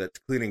vessel that's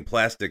cleaning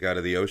plastic out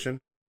of the ocean.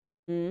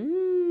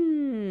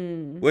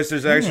 Which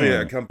there's actually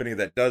a company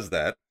that does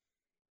that.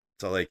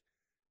 So like,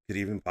 could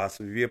even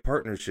possibly be a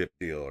partnership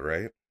deal,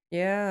 right?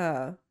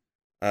 Yeah.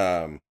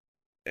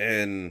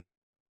 And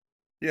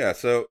yeah,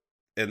 so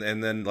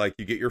and then like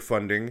you get your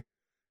funding.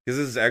 Because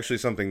this is actually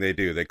something they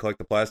do. They collect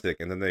the plastic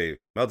and then they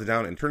melt it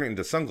down and turn it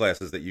into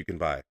sunglasses that you can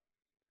buy.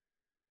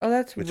 Oh,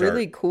 that's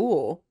really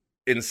cool.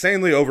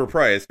 Insanely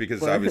overpriced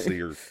because obviously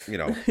you're,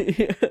 Yeah.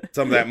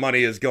 some of that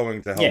money is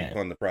going to help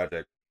fund the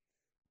project.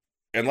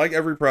 And like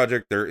every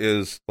project, there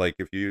is, like,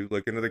 if you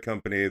look into the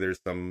company, there's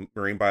some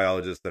marine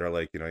biologists that are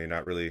like, you're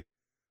not really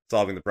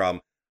solving the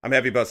problem. I'm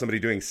happy about somebody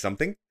doing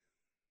something.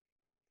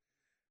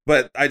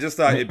 But I just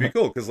thought it'd be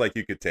cool because, like,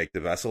 you could take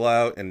the vessel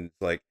out and,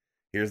 like,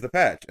 here's the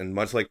patch. And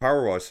much like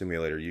Power Wash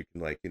Simulator, you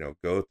can, like,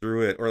 go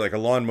through it. Or like a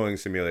lawn mowing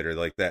simulator,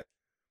 like that,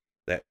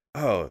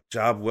 oh,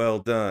 job well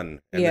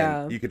done. And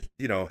then you could,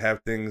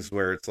 have things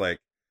where it's like,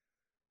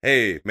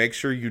 hey, make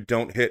sure you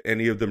don't hit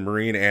any of the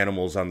marine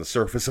animals on the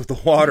surface of the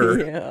water.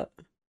 Yeah.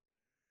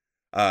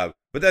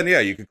 But then,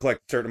 you could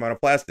collect a certain amount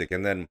of plastic.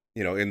 And then,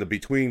 in the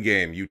between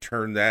game, you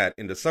turn that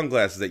into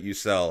sunglasses that you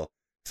sell.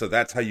 So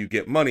that's how you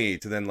get money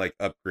to then, like,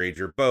 upgrade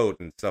your boat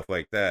and stuff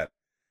like that.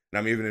 And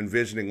I'm even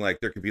envisioning, like,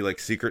 there could be, like,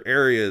 secret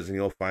areas and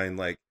you'll find,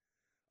 like,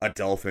 a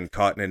dolphin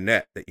caught in a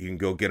net that you can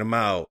go get them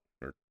out.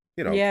 Or,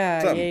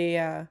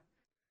 Yeah.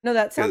 No,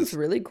 that sounds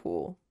really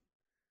cool.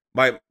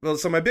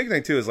 So my big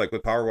thing, too, is, like,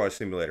 with Power Wash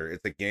Simulator,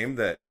 it's a game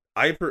that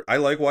I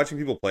like watching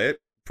people play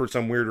it for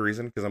some weird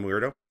reason, because I'm a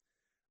weirdo.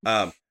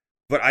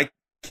 But I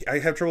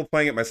have trouble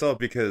playing it myself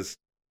because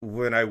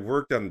when I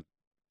worked at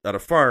a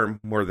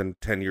farm more than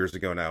 10 years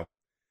ago now,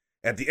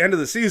 at the end of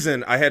the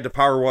season, I had to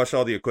power wash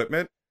all the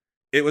equipment.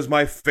 It was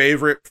my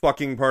favorite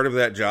fucking part of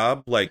that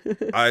job. Like,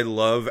 I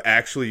love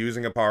actually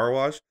using a power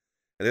wash.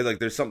 And then, like,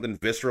 there's something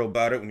visceral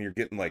about it when you're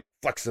getting, like,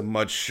 flecks of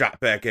mud shot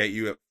back at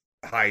you at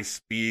high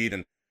speed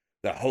and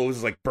the hose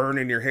is, like,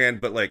 burning your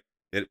hand. But, like,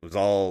 it was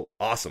all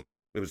awesome.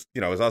 It was,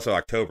 it was also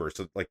October.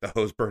 So, like, the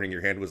hose burning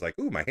your hand was like,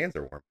 ooh, my hands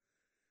are warm.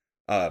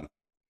 But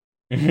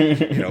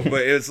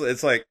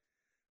it's like,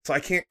 so I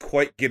can't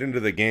quite get into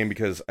the game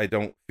because I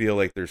don't feel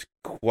like there's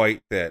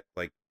quite that,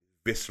 like,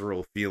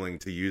 visceral feeling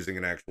to using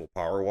an actual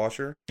power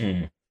washer.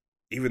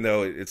 Even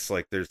though it's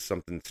like there's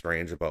something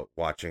strange about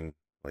watching,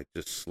 like,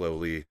 just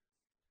slowly,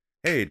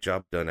 hey,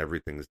 job done,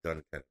 everything's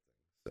done kind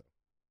of thing.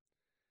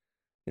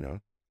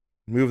 So,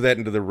 move that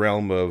into the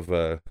realm of,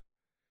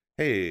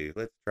 hey,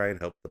 let's try and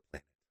help the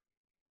planet.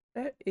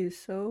 That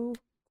is so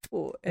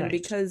cool. And Nice.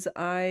 because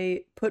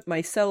I put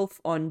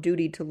myself on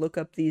duty to look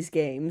up these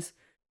games,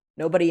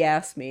 nobody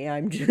asked me.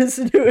 I'm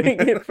just doing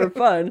it for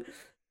fun.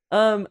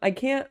 I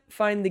can't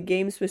find the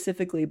game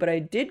specifically, but I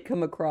did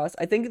come across,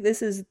 I think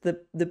this is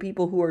the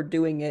people who are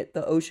doing it,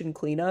 the ocean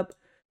cleanup.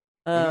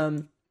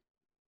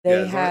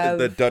 They have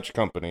the Dutch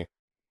company.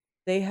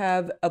 They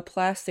have a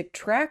plastic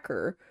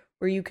tracker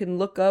where you can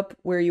look up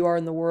where you are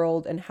in the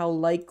world and how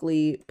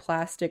likely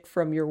plastic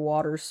from your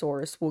water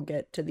source will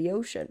get to the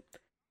ocean.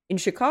 In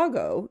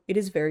Chicago, it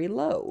is very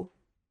low.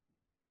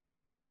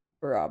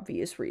 For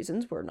obvious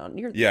reasons, we're not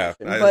near the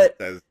ocean. I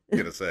was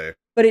gonna say.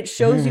 But it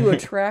shows you a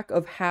track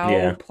of how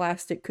Yeah.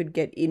 plastic could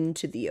get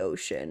into the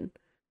ocean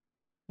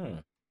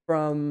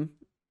from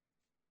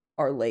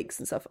our lakes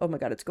and stuff. Oh my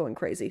god, it's going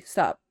crazy.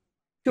 Stop.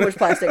 Too much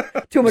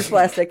plastic. Too much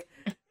plastic.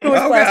 Too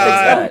much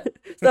plastic.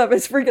 Stop.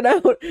 It's freaking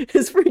out.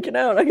 It's freaking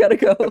out. I gotta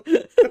go.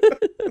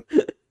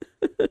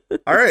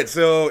 All right,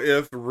 so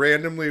if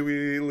randomly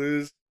we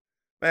lose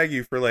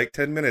Maggie for like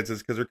 10 minutes,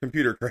 it's because her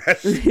computer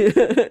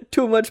crashed.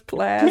 Too much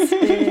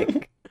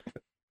plastic.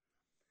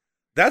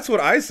 That's what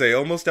I say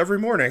almost every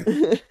morning.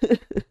 I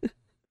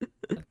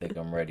think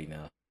I'm ready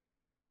now.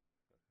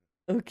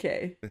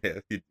 Okay.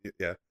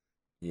 Yeah.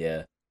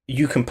 Yeah,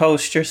 You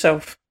composed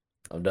yourself?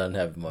 I'm done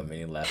having my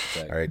mini laugh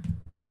attack. All right.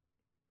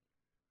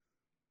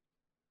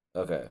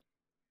 Okay.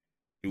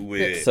 Do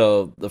it.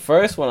 So the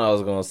first one I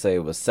was gonna say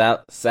was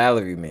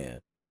Salary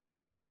Man.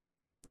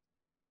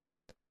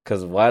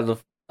 Cause why the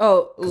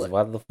Oh, Cause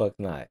why the fuck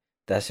not?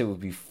 That shit would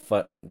be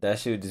fun. That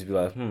shit would just be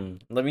like,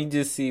 let me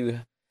just see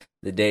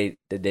the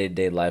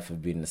day-to-day life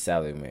of being a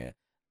salary man.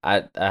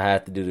 I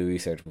had to do the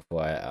research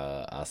before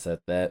I said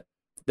that.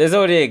 There's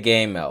already a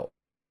game out,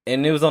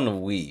 and it was on the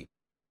Wii.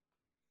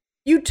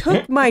 you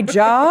took my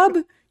job?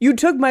 You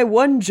took my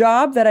one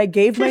job that I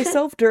gave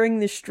myself during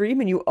the stream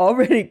and you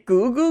already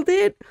Googled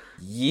it?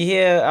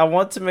 Yeah, I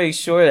want to make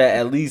sure that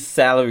at least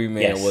Salary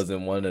Man Yes.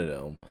 wasn't one of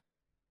them.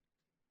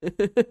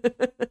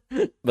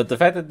 But the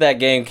fact that that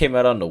game came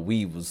out on the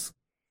Wii was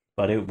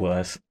But it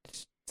was.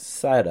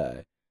 side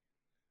eye.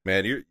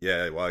 Man, you're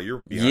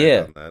behind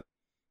Yeah. on that.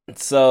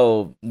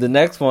 So the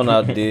next one I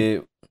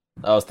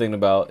was thinking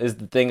about is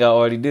the thing I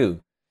already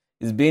do,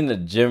 is being a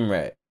gym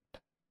rat.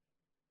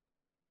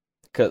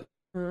 Cause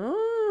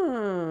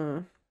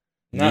Oh.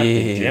 Not the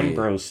Yeah. Gym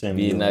Bro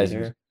Be a nice-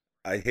 Simulator.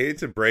 I hate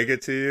to break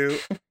it to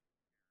you.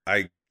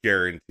 I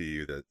guarantee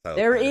you that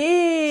There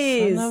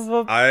is. son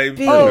of a I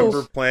bitch.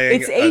 remember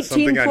playing It's 18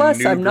 something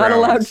plus. on I'm not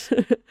allowed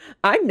Newgrounds. to.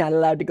 I'm not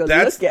allowed to go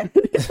That's- look at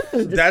it.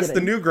 Just That's the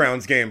kidding.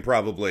 Newgrounds game,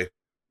 probably.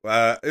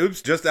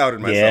 Oops, just outed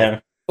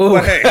myself. Yeah. Ooh,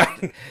 But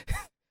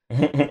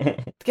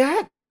hey,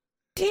 God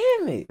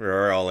damn it!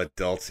 we're all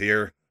adults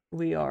here.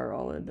 We are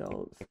all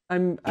adults.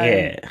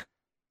 Yeah.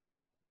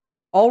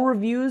 All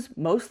reviews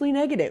mostly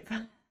negative.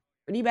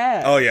 Pretty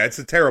bad. Oh yeah, it's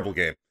a terrible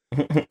game.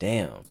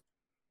 Damn.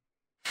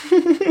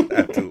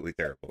 Absolutely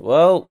terrible.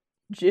 Well,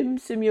 Gym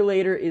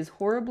Simulator is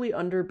horribly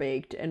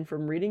underbaked, and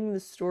from reading the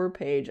store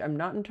page, I'm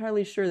not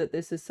entirely sure that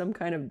this is some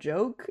kind of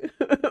joke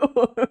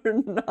or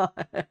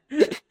not.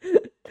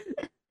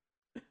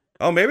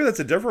 Oh, maybe that's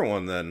a different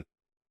one then.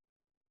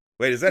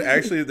 Wait, is that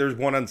actually? There's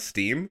one on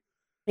Steam.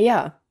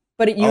 Yeah,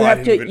 but you Oh, I have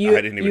didn't to even- you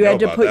I didn't even you know had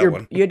to about put that your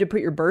one. you had to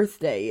put your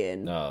birthday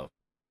in. no.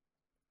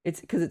 It's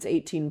because it's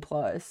 18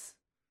 plus.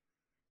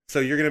 So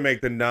you're gonna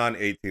make the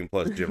non-18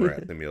 plus Gym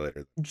Rat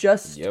Simulator.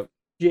 Just Yep.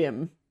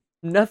 gym,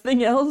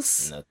 nothing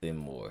else. Nothing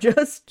more.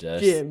 Just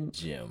Just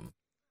gym.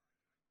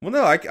 Well,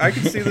 no, I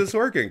can see this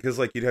working because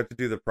like you'd have to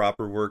do the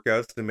proper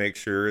workouts to make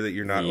sure that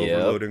you're not Yep.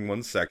 overloading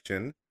one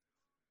section.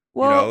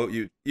 Well,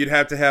 You'd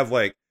have to have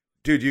like,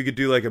 dude, you could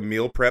do like a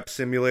meal prep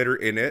simulator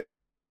in it.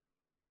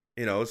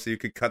 So you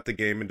could cut the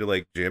game into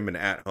like gym and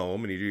at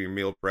home, and you do your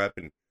meal prep,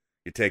 and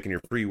you're taking your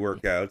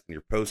pre-workouts and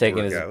your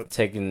post-workouts.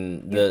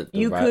 Taking the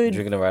You right, could-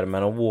 drinking the right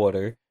amount of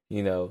water.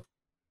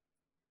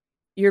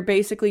 you're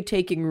basically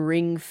taking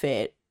Ring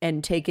Fit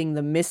and taking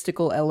the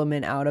mystical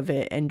element out of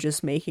it and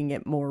just making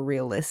it more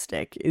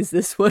realistic. Is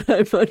this what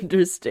I'm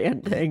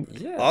understanding?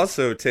 Yeah.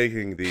 Also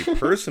taking the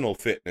personal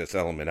fitness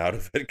element out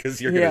of it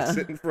because you're Yeah. gonna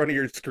sit in front of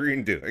your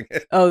screen doing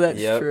it. Oh, that's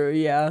Yep. true.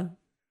 Yeah.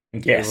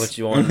 Yes. What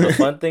you want? The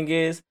fun thing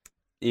is,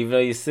 even though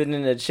you're sitting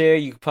in a chair,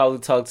 you could probably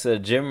talk to a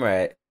gym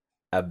rat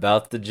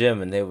about the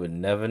gym, and they would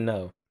never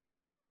know.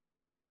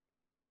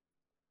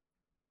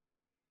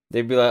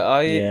 They'd be like, "Oh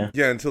yeah, Yeah.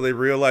 Yeah, until they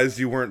realized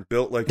you weren't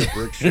built like a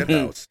brick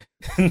shithouse.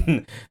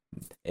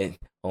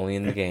 only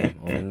in the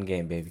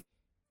game, baby."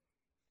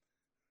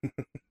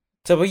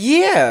 So, but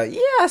yeah,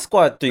 I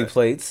squat 3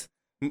 plates.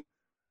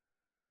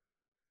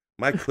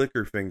 My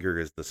clicker finger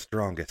is the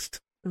strongest.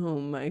 Oh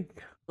my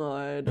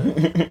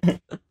god.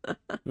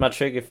 My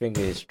trigger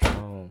finger is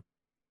strong.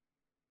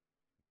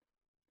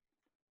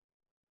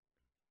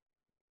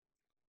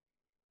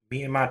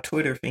 Me and my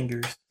Twitter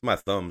fingers. My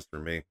thumbs for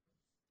me.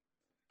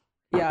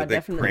 Yeah, But they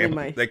definitely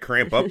cramp, They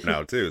cramp up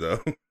now too, though.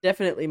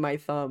 definitely my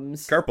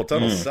thumbs. Carpal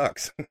tunnel Mm.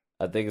 sucks.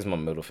 I think it's my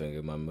middle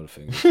finger. My middle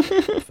finger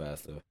is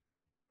faster.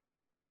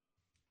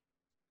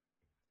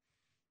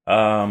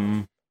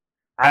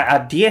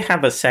 I did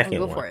have a Oh, second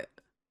go one for it.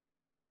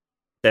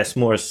 that's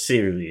more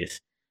serious.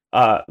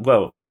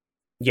 Well,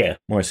 yeah,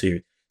 more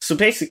serious. So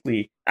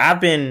basically, I've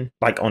been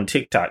like on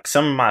TikTok.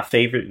 Some of my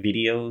favorite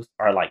videos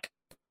are like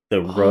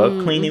the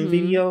rug cleaning mhm.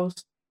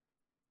 videos.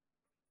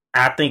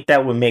 I think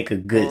that would make a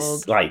good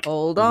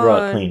Hold rug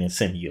on. cleaning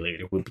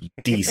simulator. Would be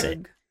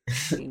decent. Rug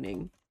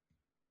cleaning.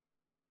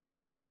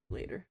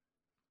 Later.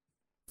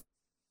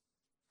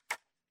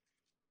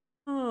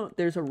 Oh,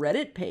 there's a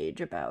Reddit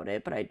page about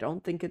it, but I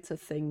don't think it's a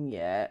thing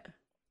yet.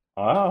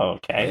 Oh,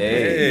 okay.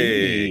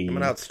 Hey,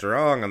 coming out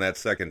strong on that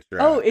second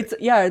try. Oh, it's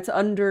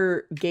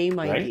under game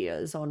Right?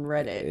 ideas on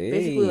Reddit.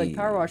 Basically like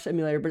Power Hey. Wash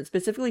Simulator, but it's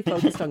specifically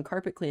focused on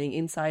carpet cleaning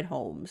inside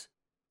homes.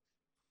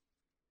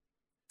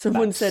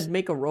 Someone Nice. said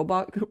make a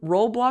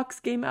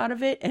Roblox game out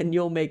of it and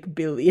you'll make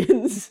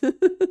billions.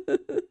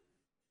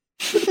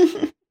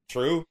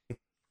 True.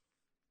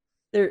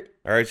 They're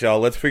All right, y'all.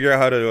 Let's figure out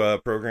how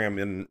to program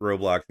in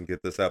Roblox and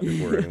get this out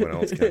before anyone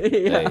else can.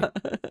 yeah.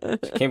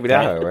 Can't be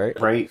that hard, right?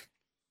 Right.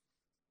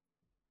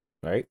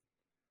 Right?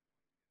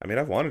 I mean,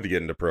 I've wanted to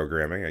get into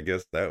programming. I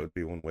guess that would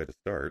be one way to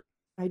start.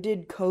 I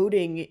did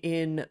coding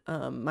in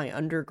my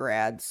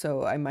undergrad,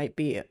 so I might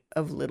be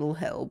of little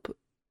help.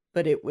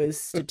 But it was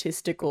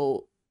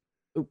statistical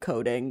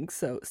coding,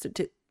 so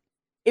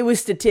it was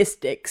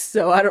statistics,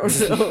 so I don't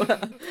know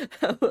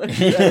how much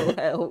that'll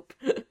help.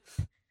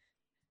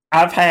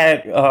 I've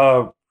had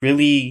I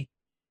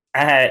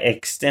had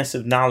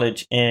extensive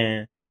knowledge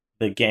in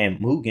the game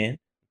Mugen.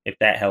 if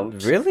that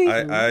helps. Really?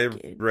 I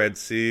Wicked. read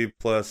C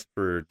plus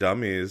for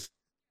dummies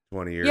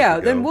 20 years Yeah,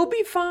 ago. then we'll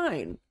be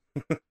fine.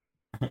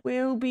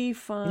 We'll be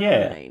fine.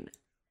 Yeah.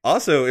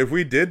 Also, if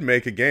we did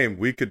make a game,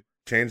 we could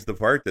change the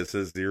part that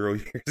says 0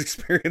 years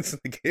experience in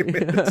the game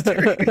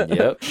industry.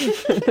 Yep.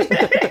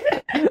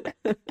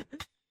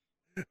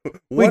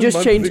 We just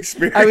 1 month change.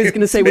 experience I was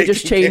gonna say we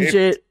just making change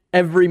games. it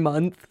every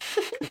month.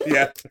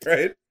 Yeah,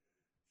 right.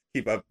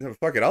 Keep up.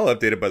 Fuck it. I'll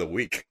update it by the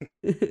week.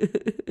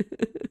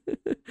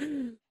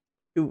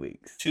 2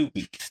 weeks. 2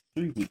 weeks,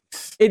 3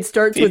 weeks. It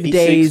starts with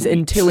 56 days weeks.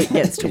 until it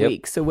gets to Yep.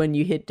 weeks. So when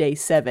you hit day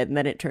 7,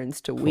 then it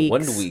turns to weeks.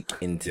 1 week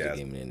into Yeah. the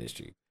gaming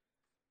industry.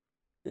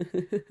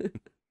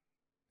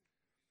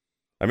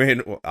 I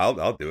mean, well,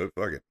 I'll do it.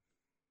 Fuck it.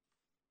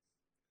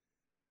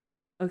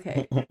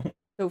 Okay.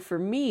 So for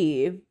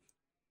me,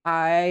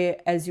 I,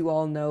 as you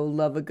all know,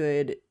 love a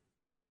good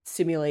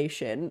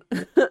simulation.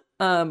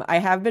 I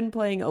have been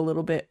playing a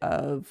little bit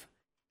of,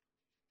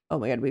 oh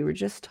my god, we were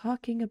just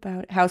talking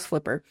about House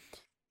Flipper.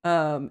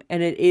 And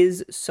it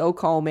is so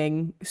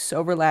calming,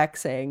 so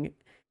relaxing.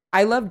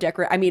 I love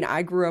I mean,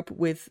 I grew up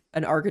with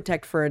an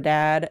architect for a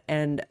dad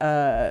and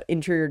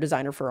interior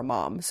designer for a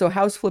mom. So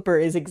House Flipper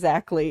is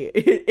exactly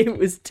it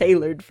was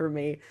tailored for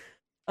me.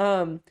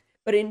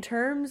 But in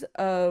terms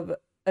of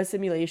a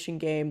simulation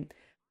game,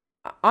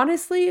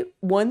 honestly,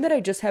 one that I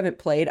just haven't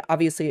played,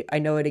 obviously I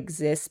know it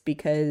exists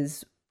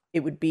because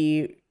it would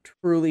be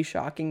truly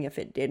shocking if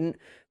it didn't,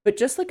 but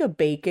just like a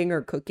baking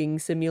or cooking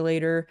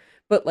simulator,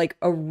 but like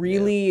a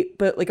really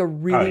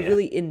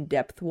really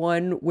in-depth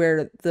one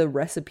where the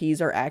recipes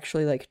are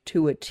actually like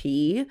to a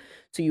T,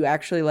 so you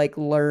actually like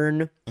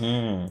learn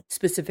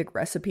specific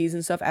recipes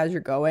and stuff as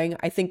you're going.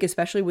 I think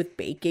especially with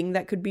baking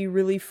that could be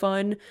really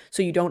fun,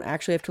 so you don't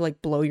actually have to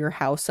like blow your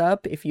house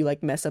up if you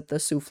like mess up the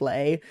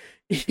souffle.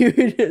 You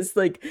just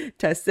like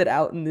test it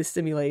out in this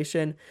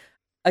simulation.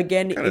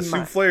 Again, What kind of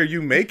souffle are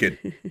you making?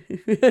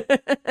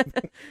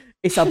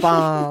 It's a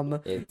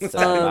bomb. It's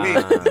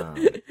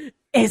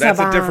It's That's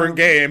a a different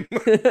game.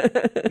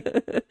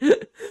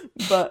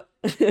 But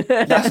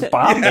That's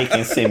bomb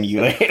making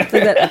simulator. like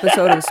that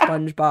episode of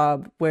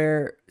SpongeBob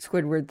where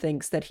Squidward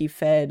thinks that he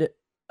fed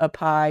a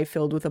pie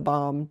filled with a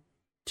bomb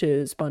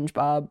to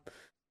SpongeBob.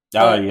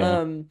 Oh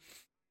yeah.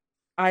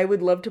 I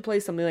would love to play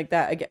something like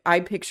that. I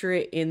picture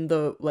it in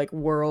the like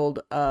world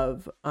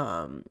of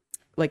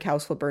like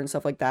House Flipper and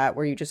stuff like that,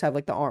 where you just have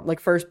like the arm, like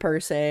first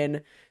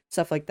person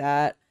stuff like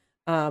that.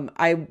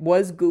 I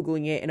was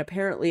Googling it, and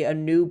apparently a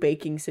new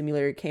baking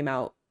simulator came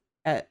out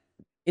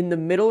in the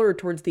middle or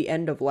towards the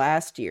end of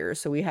last year.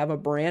 So we have a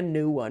brand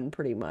new one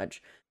pretty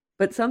much.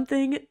 But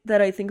something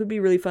that I think would be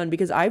really fun,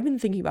 because I've been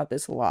thinking about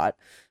this a lot.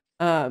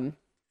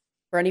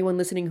 For anyone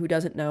listening who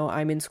doesn't know,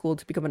 I'm in school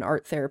to become an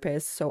art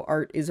therapist. So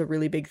art is a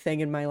really big thing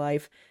in my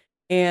life.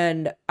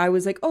 And I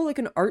was like, oh, like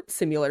an art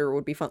simulator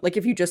would be fun. Like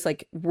if you just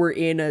like were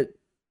in a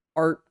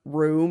art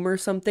room or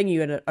something,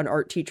 you had an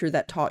art teacher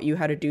that taught you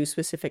how to do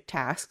specific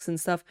tasks and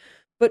stuff,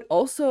 but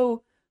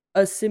also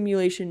a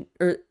simulation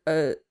or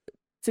a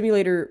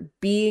simulator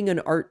being an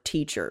art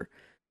teacher.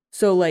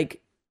 So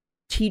like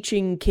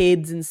teaching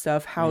kids and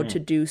stuff how to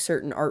do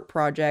certain art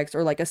projects,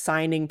 or like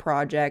assigning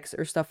projects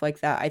or stuff like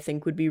that, I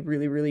think would be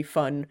really, really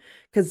fun.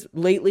 Because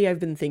lately I've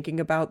been thinking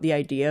about the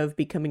idea of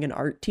becoming an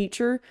art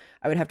teacher.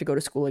 I would have to go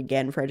to school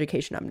again for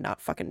education. I'm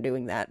not fucking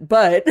doing that.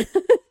 But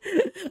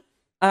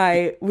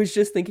I was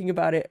just thinking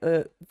about it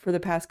for the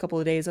past couple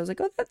of days. I was like,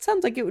 oh, that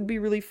sounds like it would be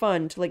really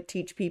fun to like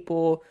teach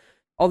people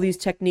all these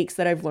techniques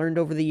that I've learned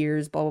over the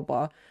years, blah, blah,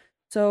 blah.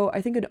 So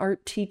I think an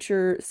art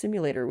teacher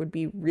simulator would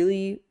be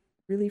really,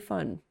 really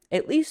fun.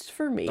 At least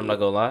for me. I'm not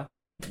gonna lie.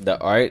 The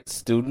art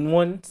student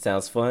one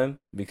sounds fun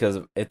because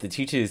if the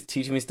teacher is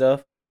teaching me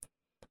stuff,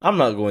 I'm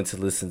not going to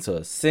listen to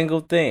a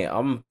single thing.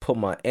 I'm gonna put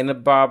my inner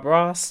Bob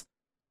Ross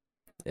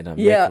and I'm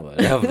making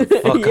whatever the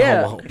fuck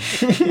I want.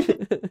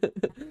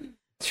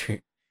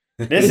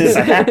 This is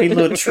a happy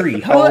little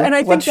tree. Well, and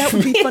I think that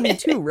would be funny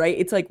too, right?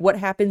 It's like, what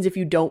happens if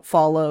you don't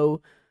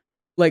follow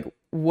like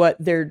what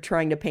they're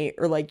trying to paint,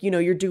 or like, you know,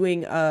 you're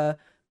doing a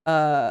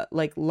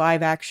like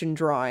live action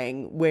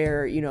drawing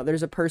where, you know,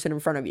 there's a person in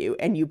front of you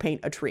and you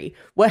paint a tree.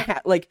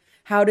 Like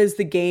how does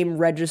the game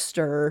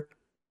register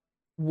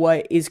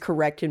what is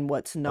correct and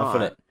what's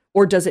not?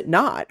 Or does it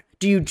not?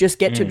 Do you just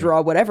get to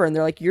draw whatever and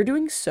they're like, you're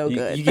doing so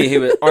good? You get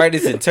hit with art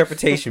is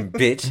interpretation,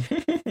 bitch.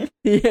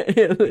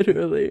 Yeah,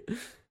 literally.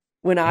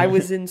 When I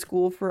was in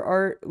school for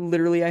art,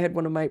 literally I had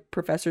one of my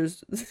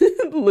professors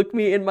look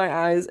me in my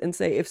eyes and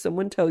say, if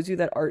someone tells you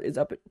that art is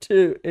up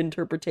to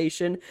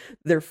interpretation,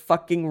 they're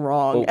fucking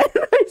wrong. Oh.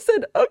 And I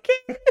said,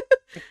 okay.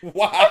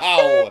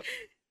 Wow.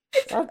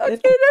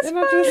 Okay, that's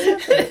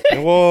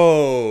fine.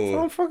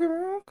 Whoa. I'm fucking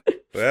wrong.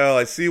 Well,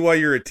 I see why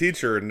you're a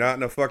teacher and not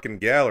in a fucking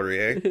gallery,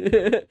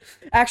 eh?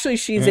 Actually,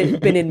 she's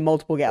been in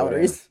multiple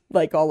galleries,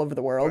 like all over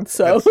the world.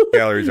 So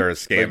galleries are a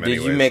scam But did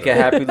anyway. you make a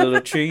happy little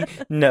tree?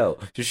 No.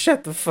 Just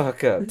shut the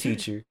fuck up,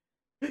 teacher.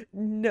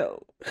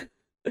 No.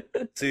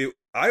 See,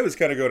 I was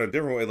kind of going a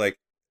different way. Like,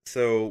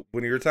 so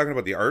when you were talking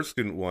about the art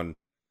student one,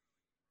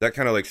 that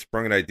kind of like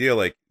sprung an idea.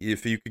 Like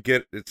if you could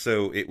get it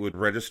so it would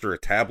register a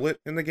tablet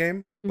in the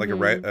game, like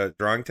a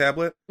drawing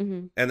tablet,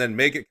 and then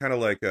make it kind of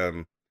like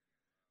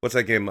what's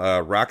that game,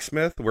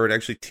 Rocksmith, where it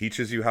actually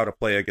teaches you how to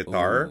play a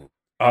guitar. Ooh.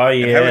 Oh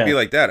yeah, and have it be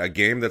like that, a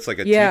game that's like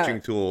a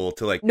teaching tool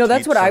to like. No,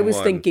 that's teach what I was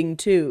someone. thinking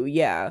too.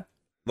 Yeah,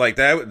 Like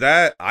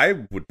that I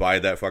would buy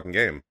that fucking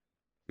game,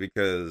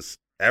 because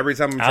every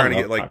time I'm trying to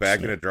get like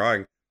back into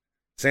drawing,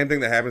 same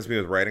thing that happens to me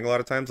with writing a lot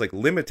of times. Like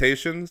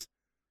limitations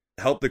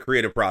help the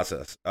creative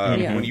process.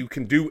 When you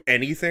can do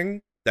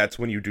anything, that's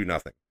when you do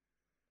nothing.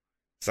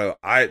 So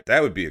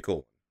that would be a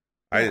cool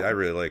one. I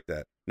really like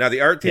that. Now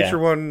the art teacher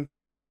one,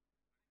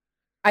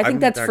 I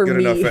think that's for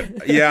me.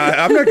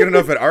 I'm not good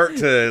enough at art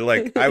to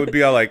like. I would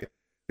be all like,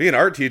 be an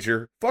art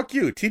teacher. Fuck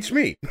you, teach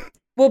me.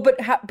 Well, but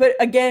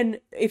again,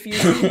 if you're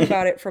thinking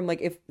about it from like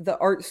if the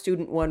art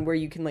student one where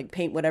you can like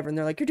paint whatever and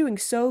they're like, you're doing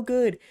so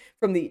good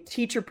from the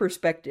teacher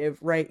perspective,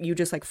 right? You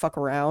just like fuck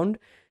around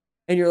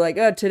and you're like,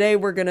 oh, today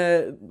we're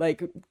gonna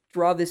like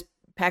draw this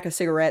pack of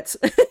cigarettes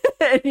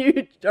and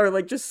you are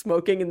like just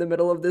smoking in the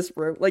middle of this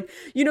room. Like,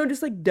 you know,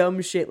 just like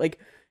dumb shit. Like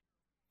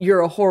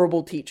you're a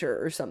horrible teacher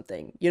or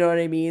something. You know what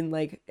I mean?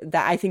 Like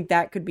that, I think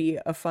that could be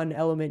a fun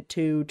element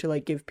too, to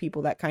like give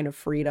people that kind of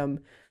freedom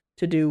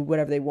to do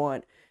whatever they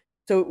want.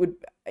 So it would,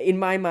 in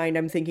my mind,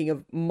 I'm thinking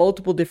of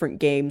multiple different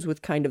games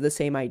with kind of the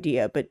same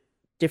idea, but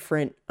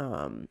different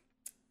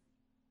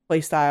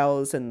play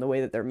styles and the way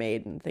that they're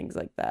made and things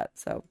like that.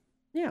 So,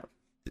 yeah.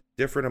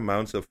 Different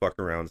amounts of fuck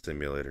around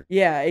simulator.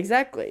 Yeah,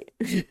 exactly.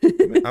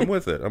 I'm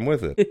with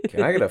it.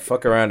 Can I get a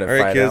fuck around and All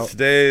right, find kids.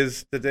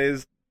 out?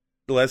 Today's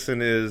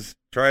lesson is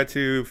try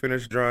to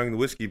finish drawing the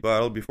whiskey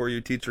bottle before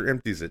your teacher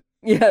empties it.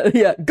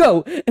 Yeah,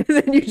 go. And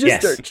then you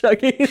just start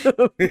chugging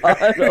the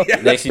bottle.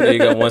 Yeah. Next thing you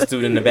got one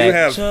student in the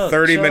back. You have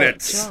 30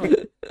 minutes.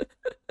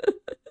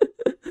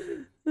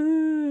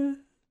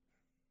 And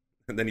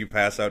And then you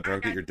pass out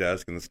drunk at your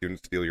desk and the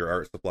students steal your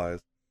art supplies.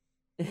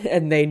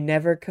 they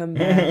never come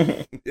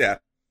back. Yeah.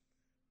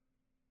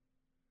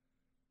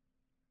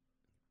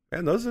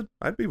 And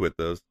I'd be with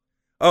those.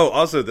 Oh,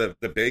 also the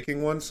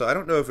baking one. So I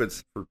don't know if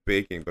it's for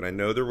baking, but I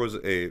know there was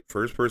a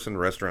first-person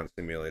restaurant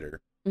simulator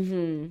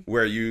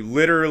where you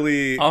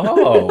literally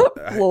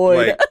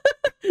Floyd.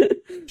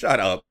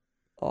 shut up.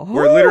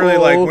 Where literally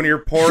like when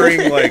you're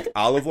pouring like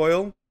olive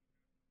oil,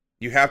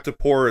 you have to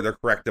pour the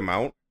correct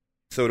amount,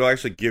 so it'll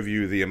actually give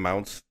you the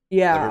amounts of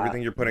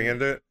everything you're putting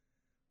into it.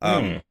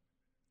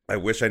 I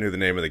wish I knew the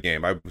name of the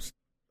game. I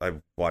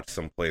watched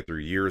some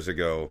playthrough years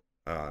ago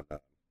on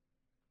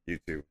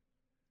YouTube,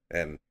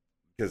 and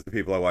because the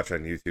people I watch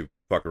on YouTube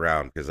fuck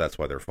around because that's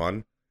why they're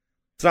fun.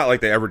 It's not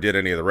like they ever did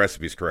any of the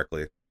recipes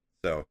correctly.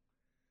 So,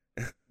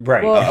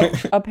 right. Well,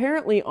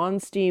 apparently on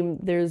Steam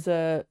there's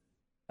a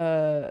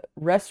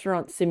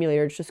restaurant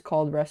simulator. It's just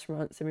called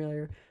Restaurant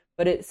Simulator,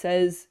 but it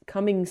says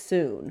coming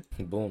soon.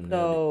 Boom.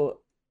 So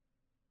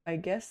I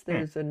guess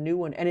there's a new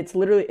one, and it's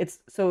literally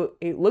so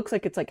it looks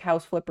like it's like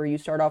House Flipper. You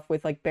start off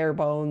with like bare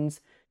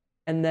bones,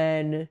 and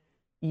then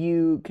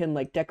you can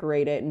like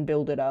decorate it and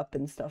build it up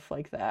and stuff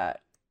like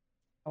that,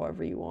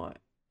 however you want.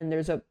 And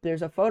there's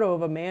a photo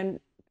of a man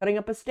cutting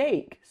up a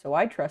steak, so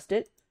I trust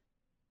it.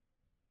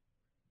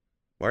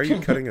 why are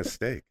you cutting a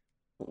steak?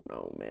 Oh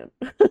no, man.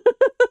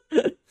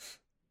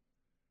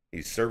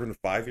 He's serving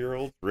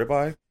 5-year-old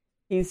ribeye.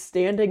 He's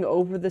standing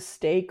over the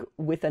steak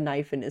with a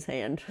knife in his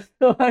hand.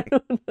 So I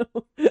don't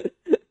know.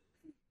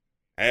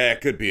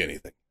 It could be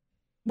anything.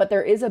 But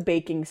there is a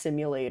baking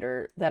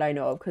simulator that I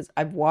know of because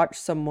I've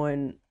watched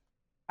someone.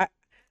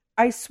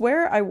 I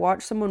swear I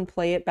watched someone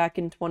play it back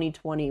in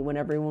 2020 when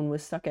everyone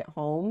was stuck at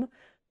home.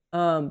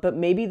 But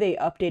maybe they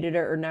updated it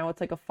or now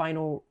it's like a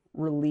final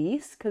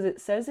release because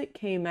it says it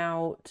came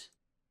out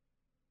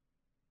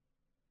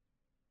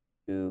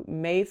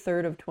May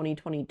 3rd of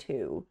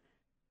 2022.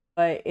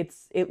 But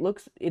it's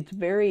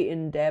very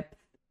in depth.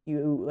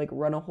 You like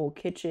run a whole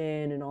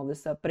kitchen and all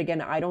this stuff. But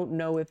again, I don't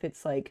know if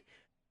it's like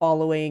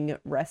following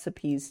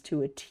recipes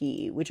to a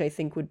T, which I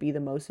think would be the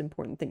most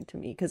important thing to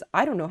me because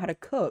I don't know how to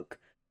cook.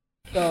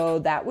 So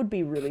that would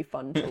be really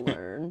fun to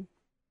learn.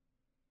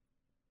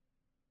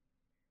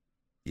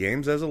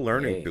 Games as a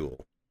learning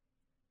tool.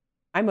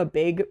 I'm a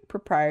big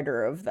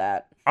proprietor of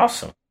that.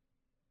 Awesome.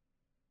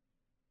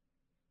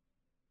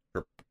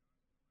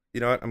 You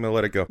know what? I'm gonna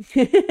let it go.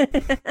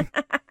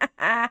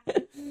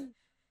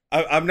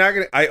 I'm not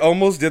gonna. I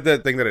almost did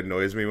that thing that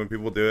annoys me when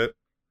people do it,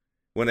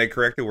 when they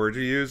correct the word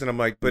you use, and I'm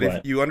like, but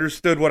if you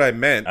understood what I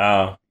meant,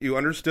 you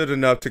understood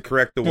enough to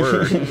correct the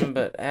word.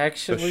 But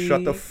actually, so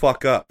shut the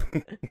fuck up.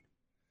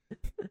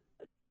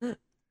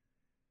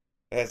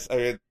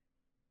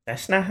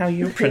 That's not how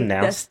you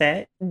pronounce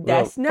that.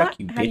 That's well, not fuck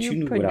you, how bitch. you You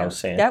knew pronounce what I was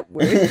saying. that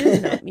word.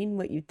 Does not mean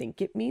what you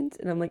think it means.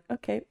 And I'm like,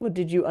 okay, well,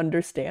 did you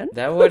understand?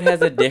 That word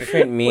has a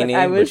different meaning.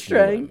 What I was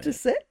trying to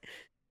say.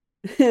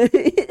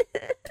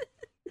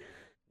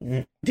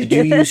 Did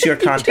you use your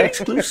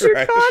context clues?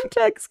 Your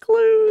context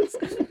clues.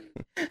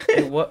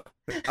 In what?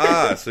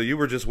 So you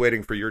were just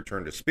waiting for your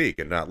turn to speak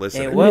and not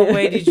listening. In what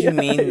way did you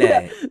mean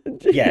that?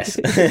 Yes.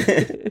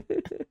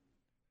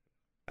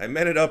 I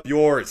meant it up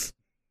yours.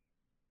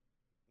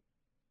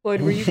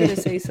 Floyd, were you gonna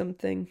say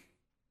something?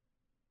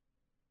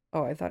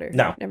 Oh, I thought it.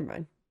 No. Never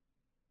mind.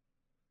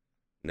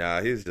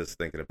 Nah, he's just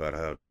thinking about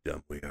how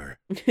dumb we are.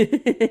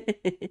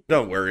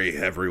 Don't worry,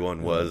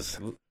 everyone was.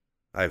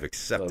 I've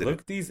accepted Look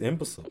at these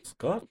imbeciles.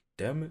 God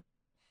damn it.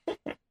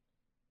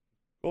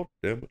 God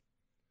damn it.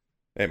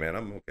 Hey, man,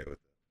 I'm okay with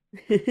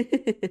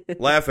it.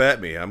 Laugh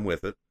at me. I'm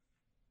with it.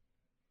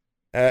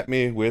 At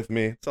me, with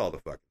me. It's all the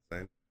fucking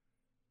same. As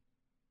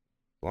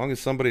long as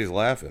somebody's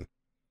laughing.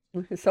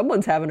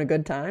 Someone's having a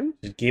good time.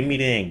 Just give me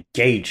the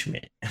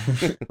engagement.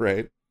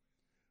 Right.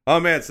 Oh,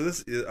 man, so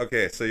this is...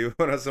 Okay, so you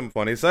want to have something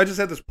funny. So I just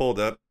had this pulled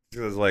up.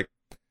 Because, like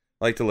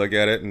to look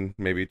at it and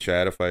maybe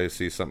chat if I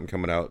see something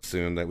coming out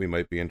soon that we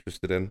might be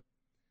interested in.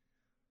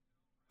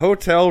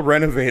 Hotel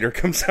Renovator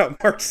comes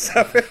out March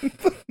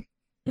 7th.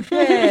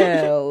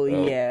 Hell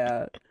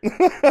yeah.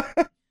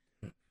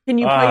 Can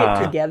you play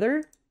it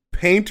together?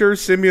 Painter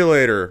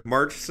Simulator,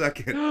 March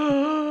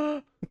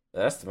 2nd.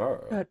 That's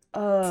tomorrow. Shut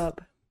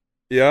up.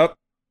 Yep.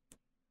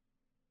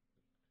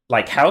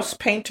 Like House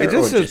Painter? It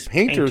just or says just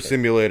Painter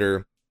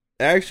Simulator.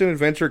 Action,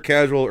 adventure,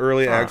 casual,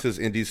 early Huh. access,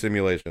 indie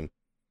simulation.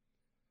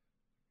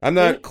 I'm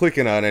not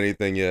clicking on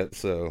anything yet,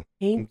 so I'm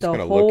Paint just the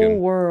kinda whole looking.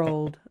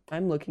 world.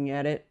 I'm looking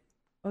at it.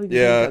 Oh, you can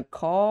Yeah, paint a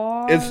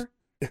car. it's-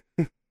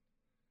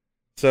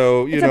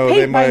 So, you It's know, a they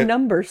paint by might...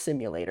 number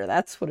simulator.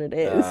 That's what it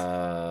is.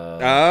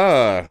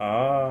 Oh.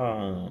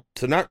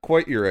 So not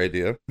quite your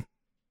idea.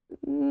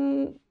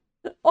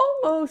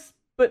 Almost,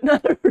 but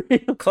not really.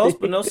 Close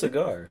but no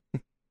cigar.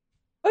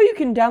 Oh, you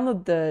can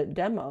download the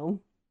demo.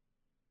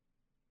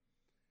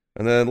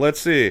 And then, let's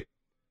see.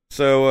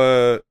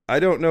 So, I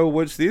don't know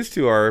which these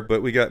two are,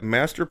 but we got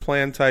Master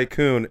Plan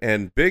Tycoon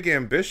and Big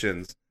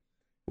Ambitions,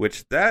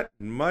 which that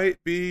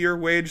might be your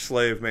wage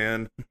slave,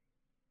 man.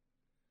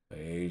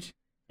 Wage.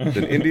 It's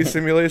an indie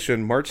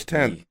simulation, March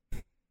 10th.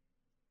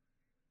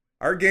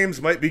 Our games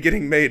might be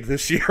getting made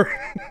this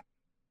year.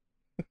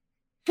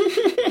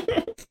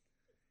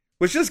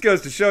 Which just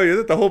goes to show you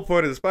that the whole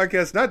point of this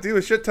podcast is not do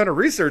a shit ton of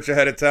research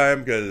ahead of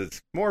time, because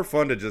it's more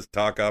fun to just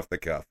talk off the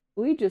cuff.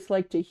 We just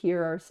like to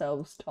hear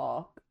ourselves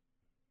talk.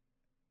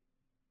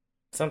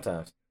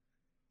 Sometimes.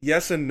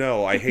 Yes and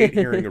no. I hate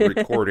hearing a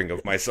recording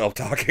of myself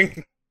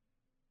talking.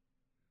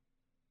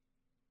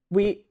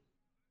 We've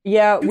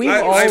all been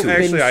I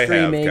streaming.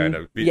 have kind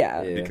of.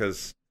 Yeah.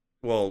 Because,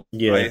 well,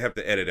 Yeah. I have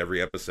to edit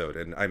every episode,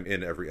 and I'm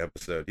in every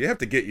episode. You have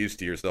to get used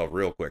to yourself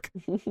real quick.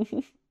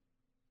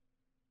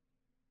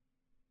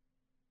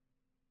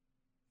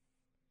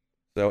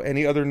 So,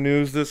 any other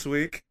news this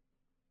week?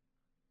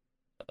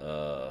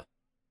 I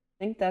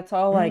think that's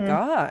all I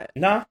got.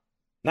 Nah,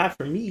 not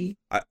for me.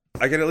 I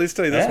can at least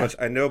tell you this Yeah. much.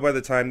 I know by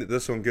the time that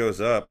this one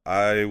goes up,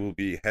 I will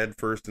be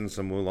headfirst in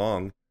some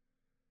Wulong.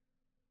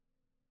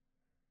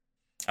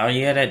 Oh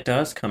yeah, that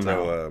does come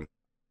out. So,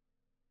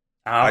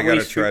 I I gotta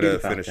always try forget to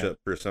about finish that. up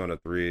Persona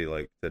 3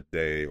 like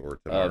today or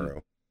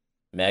tomorrow.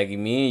 Maggie,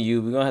 me and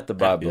you, we're gonna have to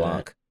buy Can't do that.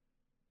 Blanc.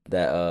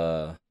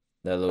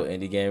 That little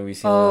indie game we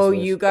seen. Oh, on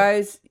Switch. you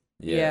guys?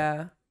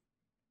 Yeah.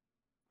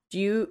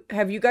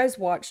 Have you guys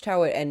watched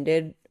how it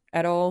ended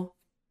at all?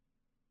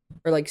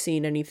 Or like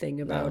seen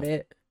anything about No.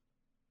 it?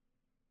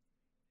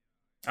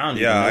 I don't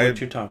Yeah, even know I-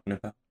 what you're talking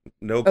about.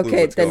 No clue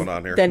Okay, what's going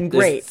on here. then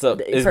great. It's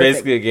Perfect.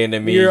 basically a game that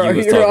me You're- and you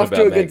was you're talking off to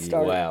about, a good Maggie.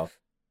 start. Wow.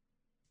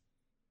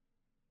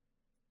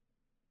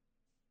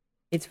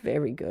 It's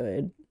very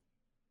good.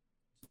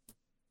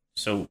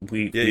 So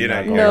we Yeah, you know,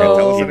 not you're gonna gonna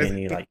tell really us give anything?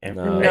 any like No.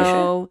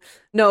 information.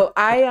 No.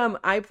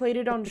 I played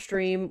it on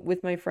stream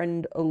with my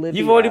friend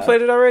Olivia. You've already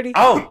played it already?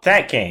 Oh,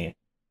 that game.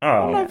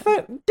 I'm Oh, not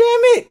Damn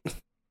it!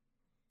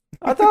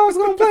 I thought I was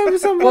gonna play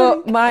with somebody.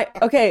 Well,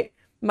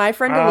 my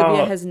friend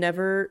Olivia Oh. has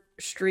never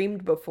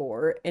streamed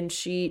before, and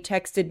she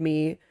texted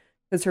me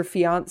because her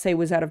fiance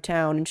was out of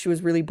town and she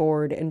was really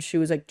bored, and she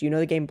was like, "Do you know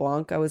the game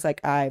Blanc?" I was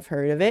like, "I've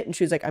heard of it," and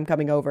she was like, "I'm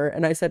coming over,"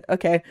 and I said,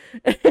 "Okay,"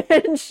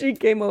 and she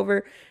came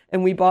over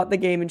and we bought the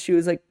game, and she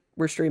was like,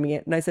 "We're streaming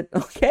it," and I said,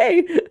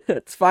 "Okay,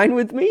 that's fine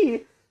with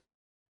me."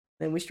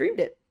 Then we streamed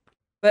it,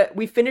 but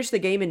we finished the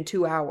game in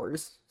 2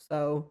 hours,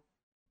 so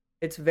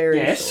it's very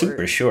yeah, it's short.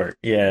 super short.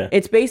 Yeah.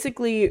 It's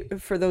basically,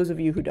 for those of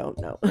you who don't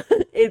know,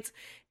 it's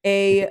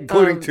a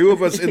Including two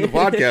of us in the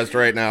podcast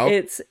right now.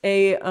 It's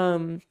a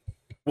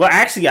Well,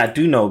 actually, I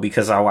do know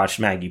because I watched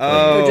Maggie play.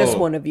 Oh. or just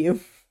one of you.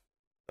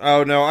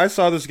 Oh, no, I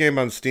saw this game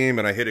on Steam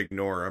and I hit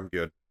ignore. I'm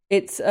good.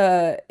 It's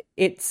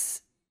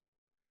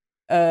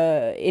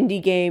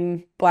indie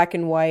game, black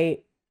and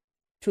white.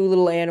 Two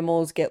little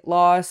animals get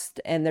lost,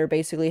 and they're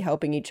basically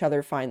helping each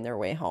other find their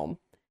way home.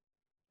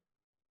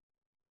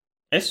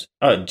 It's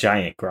a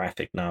giant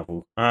graphic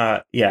novel.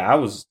 Yeah, I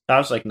was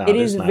like, no, It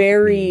this is not for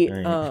very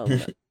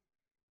me.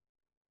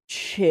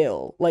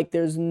 chill. Like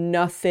there's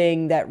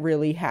nothing that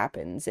really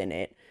happens in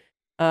it.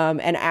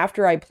 And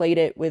after I played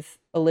it with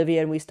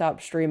Olivia and we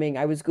stopped streaming,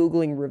 I was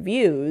Googling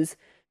reviews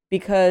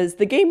because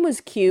the game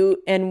was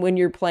cute. And when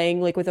you're playing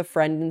like with a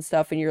friend and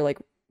stuff and you're like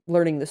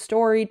learning the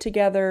story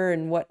together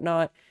and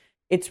whatnot,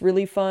 it's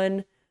really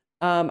fun.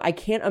 I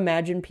can't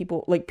imagine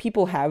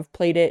people have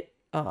played it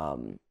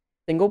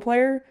single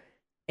player,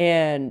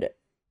 and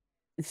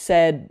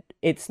said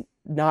it's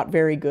not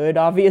very good,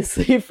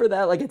 obviously, for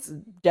that. Like, it's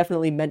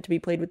definitely meant to be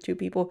played with two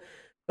people.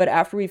 But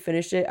after we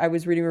finished it, I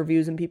was reading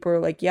reviews and people are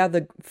like, yeah,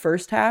 the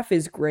first half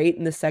is great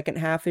and the second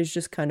half is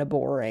just kind of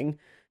boring.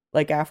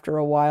 Like, after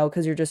a while,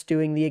 because you're just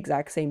doing the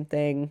exact same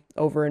thing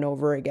over and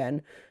over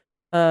again.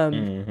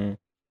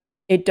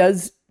 It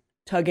does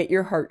tug at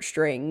your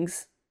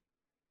heartstrings.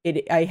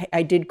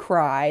 I did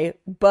cry,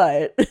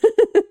 but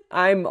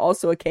I'm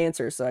also a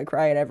Cancer, so I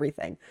cry at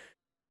everything.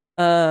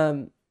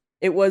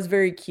 It was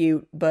very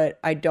cute, but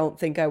I don't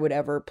think I would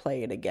ever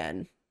play it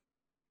again.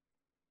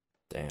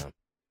 Damn.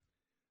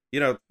 You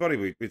know, it's funny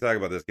we talk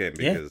about this game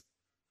because,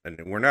 and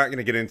we're not going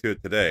to get into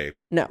it today.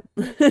 No.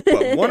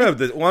 But one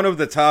of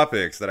the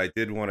topics that I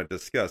did want to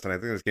discuss, and I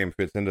think this game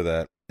fits into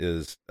that,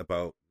 is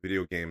about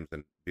video games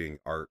and being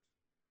art.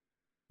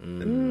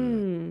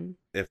 And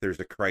if there's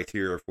a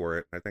criteria for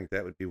it, I think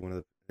that would be one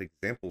of the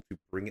examples to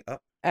bring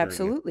up.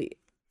 Absolutely.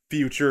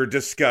 Future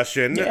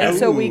discussion. Yeah.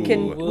 So we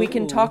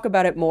can talk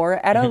about it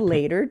more at a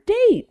later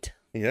date.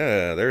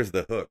 Yeah, there's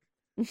the hook.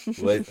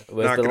 What's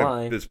the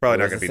line? It's probably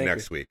not going to be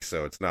next week,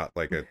 so it's not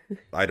like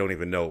I don't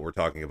even know what we're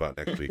talking about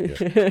next week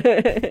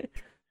yet.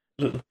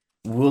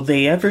 Will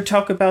they ever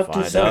talk about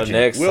this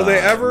subject? Will they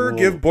ever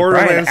give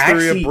Borderlands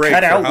 3 a break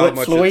cut for out how what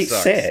much Floyd it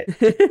sucks? said?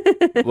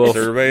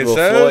 Survey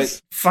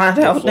says. Find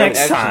out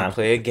next time.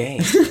 Play a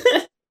game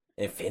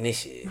and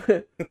finish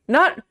it.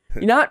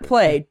 Not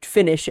play,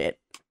 finish it.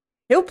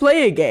 He'll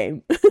play a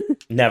game.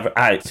 Never.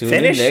 I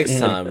finish next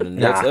time. The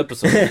next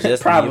episode is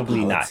just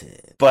probably not.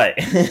 But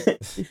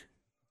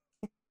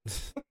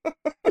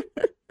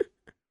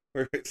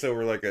so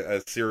we're like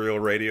a serial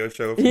radio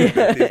show for the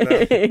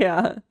 50s now?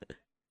 Yeah.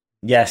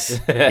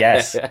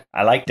 Yes.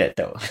 I like that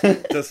though.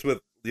 Just with,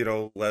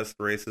 less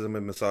racism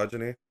and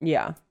misogyny?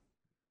 Yeah.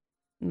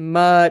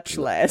 Much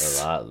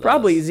less. A lot less.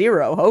 Probably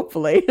zero,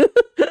 hopefully.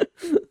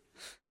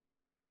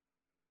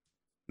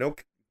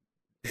 Nope.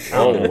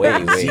 Oh, wait.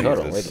 Hold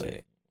on,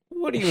 wait.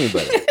 What do you mean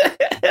by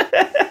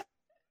that?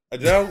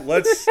 No,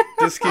 let's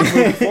just keep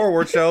moving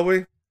forward, shall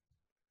we?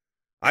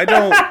 I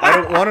don't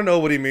want to know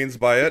what he means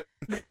by it.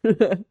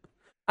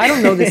 I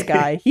don't know this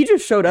guy. He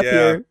just showed up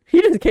here.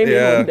 He just came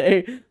in one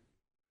day.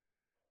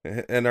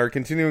 And our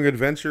continuing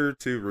adventure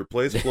to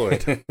replace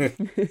Floyd.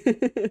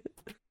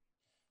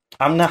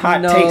 I'm the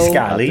hot takes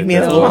guy. Leave me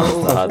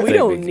alone. We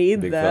don't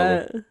need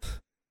that.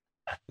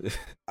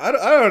 I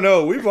don't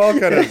know. We've all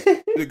kind of,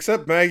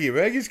 except Maggie.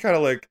 Maggie's kind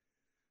of like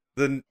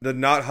the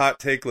not hot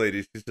take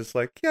lady. She's just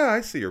like, yeah,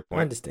 I see your point.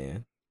 I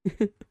understand.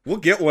 We'll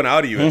get one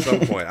out of you at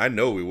some point. I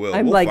know we will.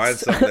 We'll find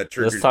something that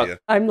triggers you.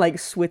 I'm like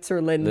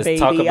Switzerland, let's baby.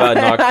 Let's talk about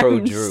Narco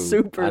I'm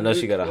Drew. I know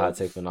she got a hot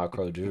take for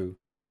Narco Drew.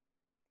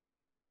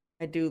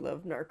 I do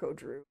love Narco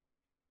Drew.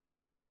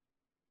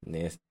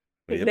 Nancy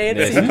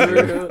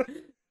Drew.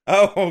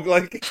 Oh,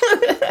 like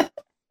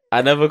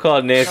I never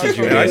called Nancy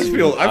Drew. I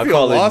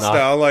feel lost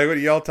now. Like, what are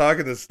y'all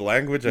talking this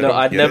language?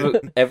 I never.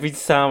 Every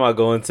time I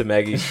go into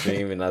Maggie's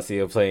stream and I see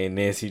her playing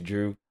Nancy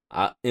Drew,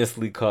 I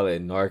instantly call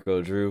it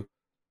Narco Drew.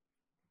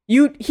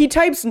 He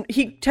types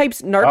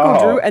Narco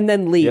Drew and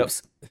then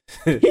leaves.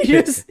 Yep. he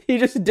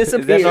just disappears.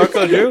 Is that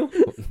Narco Drew?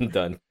 I'm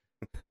done.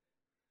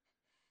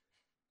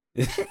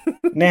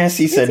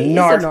 Nancy said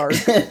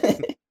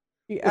narc.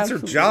 It's her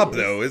job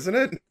though, isn't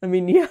it? I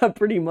mean, yeah,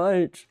 pretty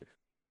much.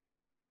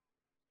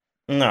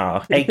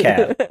 No, hey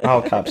Cap.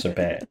 All cops are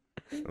bad.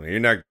 Well, you're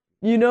not.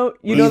 You know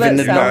that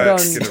sound on.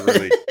 Gonna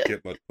really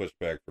get much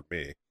pushback from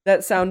me.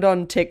 That sound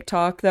on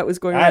TikTok that was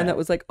going around that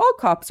was like, all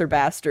cops are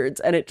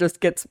bastards, and it just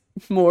gets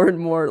more and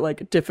more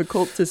like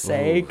difficult to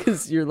say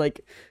because you're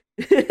like.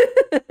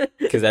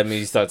 Because that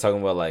means you start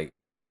talking about like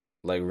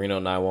Reno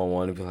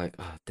 911 and be like,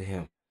 oh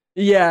damn.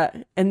 Yeah,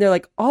 and they're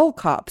like, all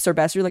cops are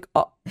bastards. You're like,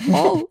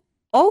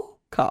 all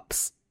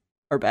cops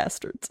are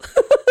bastards.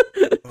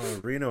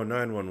 Reno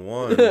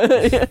 911.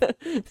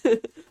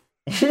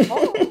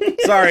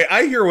 Sorry,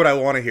 I hear what I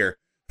want to hear.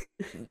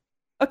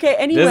 Okay,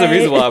 anyway. There's a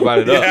reason why I brought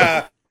it up.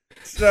 Yeah.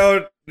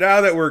 So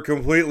now that we're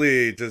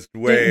completely just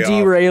way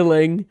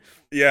derailing.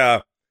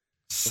 Yeah.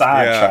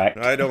 Sidetracked.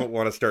 Yeah, I don't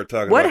want to start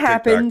talking what about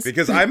happens,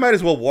 TikTok because I might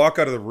as well walk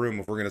out of the room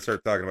if we're going to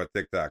start talking about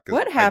TikTok.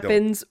 What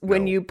happens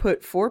when you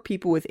put 4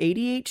 people with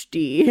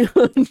ADHD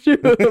onto a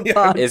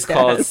podcast? It's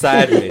called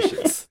side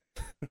missions.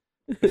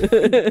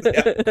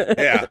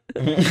 Yeah.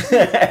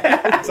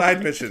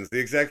 Side missions. The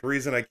exact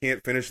reason I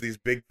can't finish these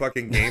big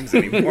fucking games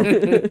anymore.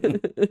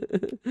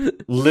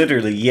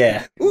 Literally,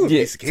 yeah. Ooh,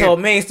 yeah. So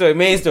main story.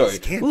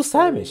 Who's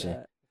side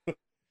mission?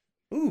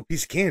 Ooh,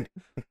 piece of candy.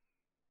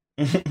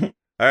 All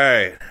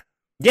right.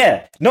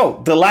 Yeah,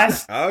 no, the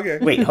last... Okay.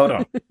 Wait, hold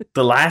on.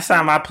 The last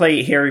time I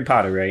played Harry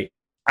Potter, right?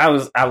 I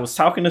was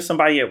talking to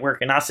somebody at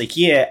work and I said,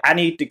 yeah, I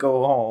need to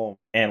go home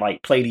and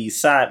like play these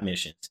side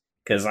missions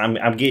because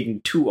I'm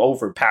getting too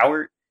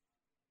overpowered.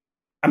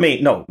 I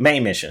mean, no,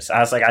 main missions. I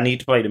was like, I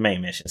need to play the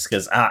main missions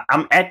because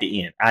I'm at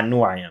the end. I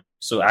know I am.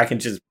 So I can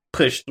just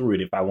push through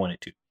it if I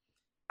wanted to.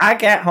 I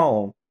got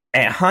home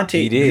and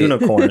hunted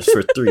unicorns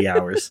for 3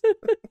 hours.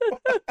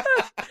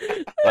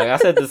 Like I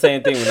said the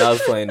same thing when I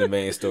was playing the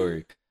main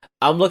story.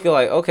 I'm looking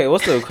like, okay,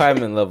 what's the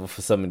requirement level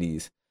for some of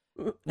these?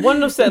 One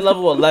of them said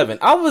level 11.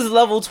 I was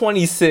level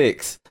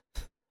 26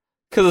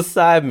 because of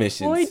side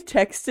missions. Floyd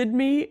texted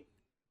me.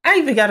 I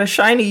even got a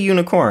shiny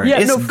unicorn. Yeah,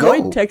 It's no,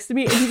 Floyd gold. texted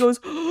me and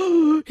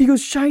he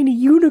goes, shiny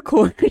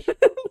unicorn. I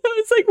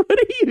was like, what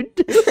are you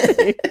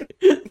doing?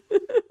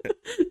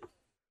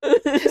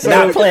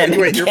 Not playing the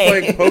Wait, you're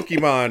game. playing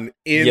Pokemon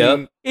in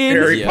Yep.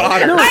 Harry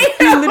Potter. No,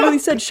 he literally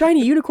said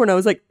shiny unicorn. I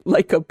was like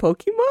a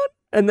Pokemon?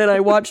 And then I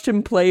watched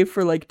him play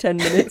for like 10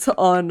 minutes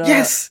on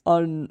Yes.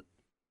 on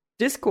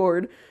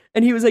Discord.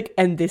 And he was like,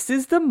 and this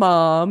is the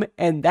mom,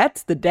 and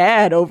that's the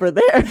dad over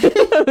there.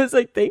 I was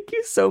like, thank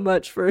you so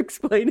much for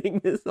explaining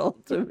this all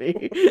to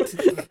me.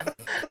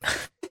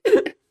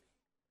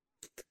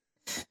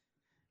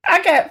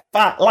 I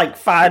got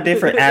five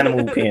different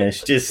animal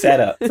pins just set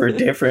up for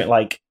different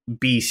like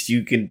beasts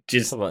you can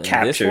just Come on,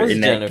 capture this one's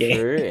in that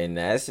Jennifer, game. and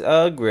that's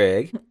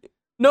Greg.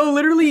 No,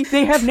 literally,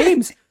 they have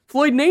names.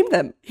 Floyd named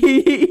them.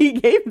 He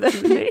gave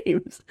them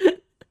names.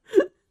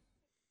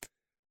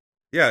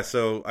 Yeah,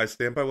 so I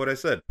stand by what I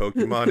said.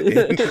 Pokemon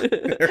in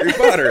Harry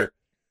Potter.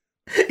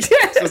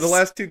 Yes. So the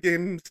last two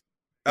games...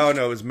 Oh,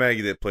 no, it was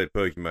Maggie that played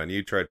Pokemon.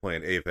 You tried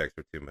playing Apex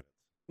for 2 minutes.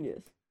 Yes.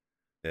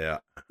 Yeah.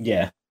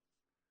 Yeah.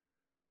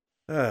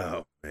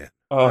 Oh, man.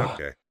 Oh.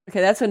 Okay.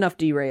 Okay, that's enough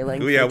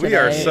derailing. Yeah, for we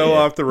are today. so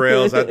off the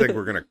rails. I think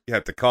we're going to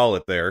have to call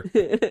it there.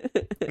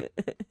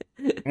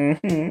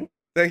 Mm-hmm.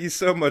 Thank you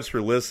so much for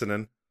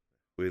listening.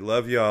 We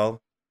love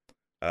y'all.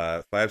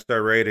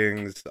 5-star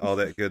ratings, all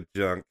that good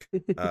junk.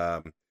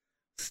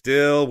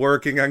 Still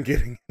working on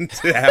getting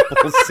into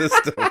Apple's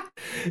system.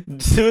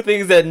 Two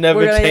things that never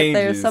We're gonna changes.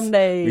 get there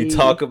someday. We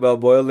talk about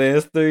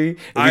Borderlands 3,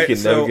 and we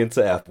can never get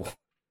into Apple.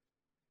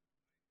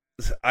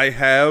 I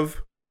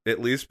have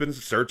at least been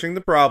searching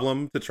the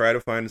problem to try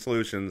to find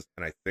solutions,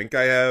 and I think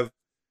I have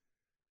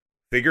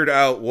figured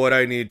out what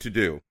I need to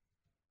do.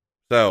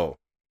 So,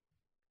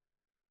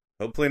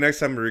 hopefully next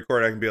time we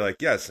record, I can be like,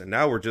 yes, and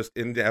now we're just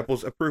in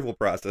Apple's approval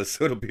process,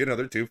 so it'll be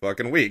another 2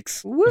 fucking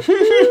weeks.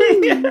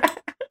 Woohoo!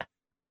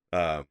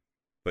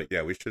 But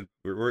yeah,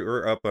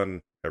 we're up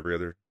on every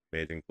other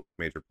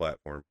major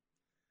platform.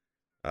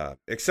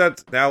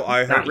 Except now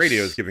iHeartRadio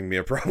is giving me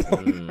a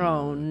problem.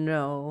 Oh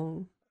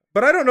no.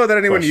 But I don't know that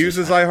anyone Question.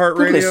 uses Who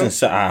iHeartRadio. listens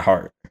to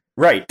iHeart?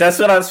 Right, that's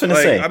what I was gonna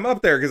Like, say. I'm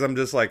up there because I'm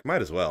just like,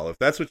 might as well. If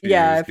that's what you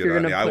Yeah, use, if good you're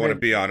on gonna you. I put want to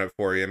it- be on it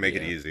for you and make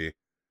it Yeah. easy.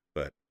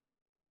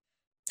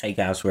 Hey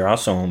guys, we're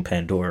also on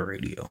Pandora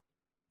Radio.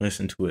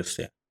 Listen to us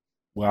there.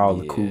 Where all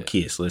the cool Yeah.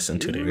 kids listen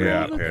to the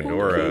Yeah, radio.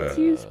 Pandora. Kids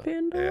use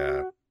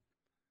Pandora.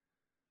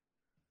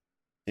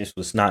 This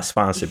was not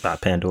sponsored by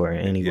Pandora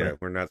anyway. Yeah,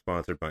 we're not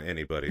sponsored by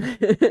anybody.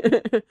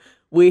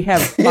 We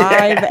have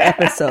 5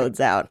 episodes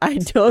out. I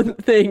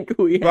don't think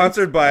we have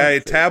Sponsored by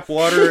sponsors. tap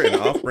water and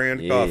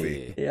off-brand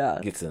coffee. Yeah.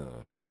 Get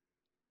some.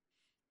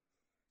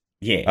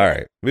 Yeah. All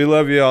right, we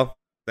love y'all.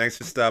 Thanks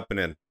for stopping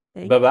in.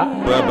 Thank Bye-bye.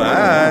 you. Bye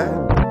bye.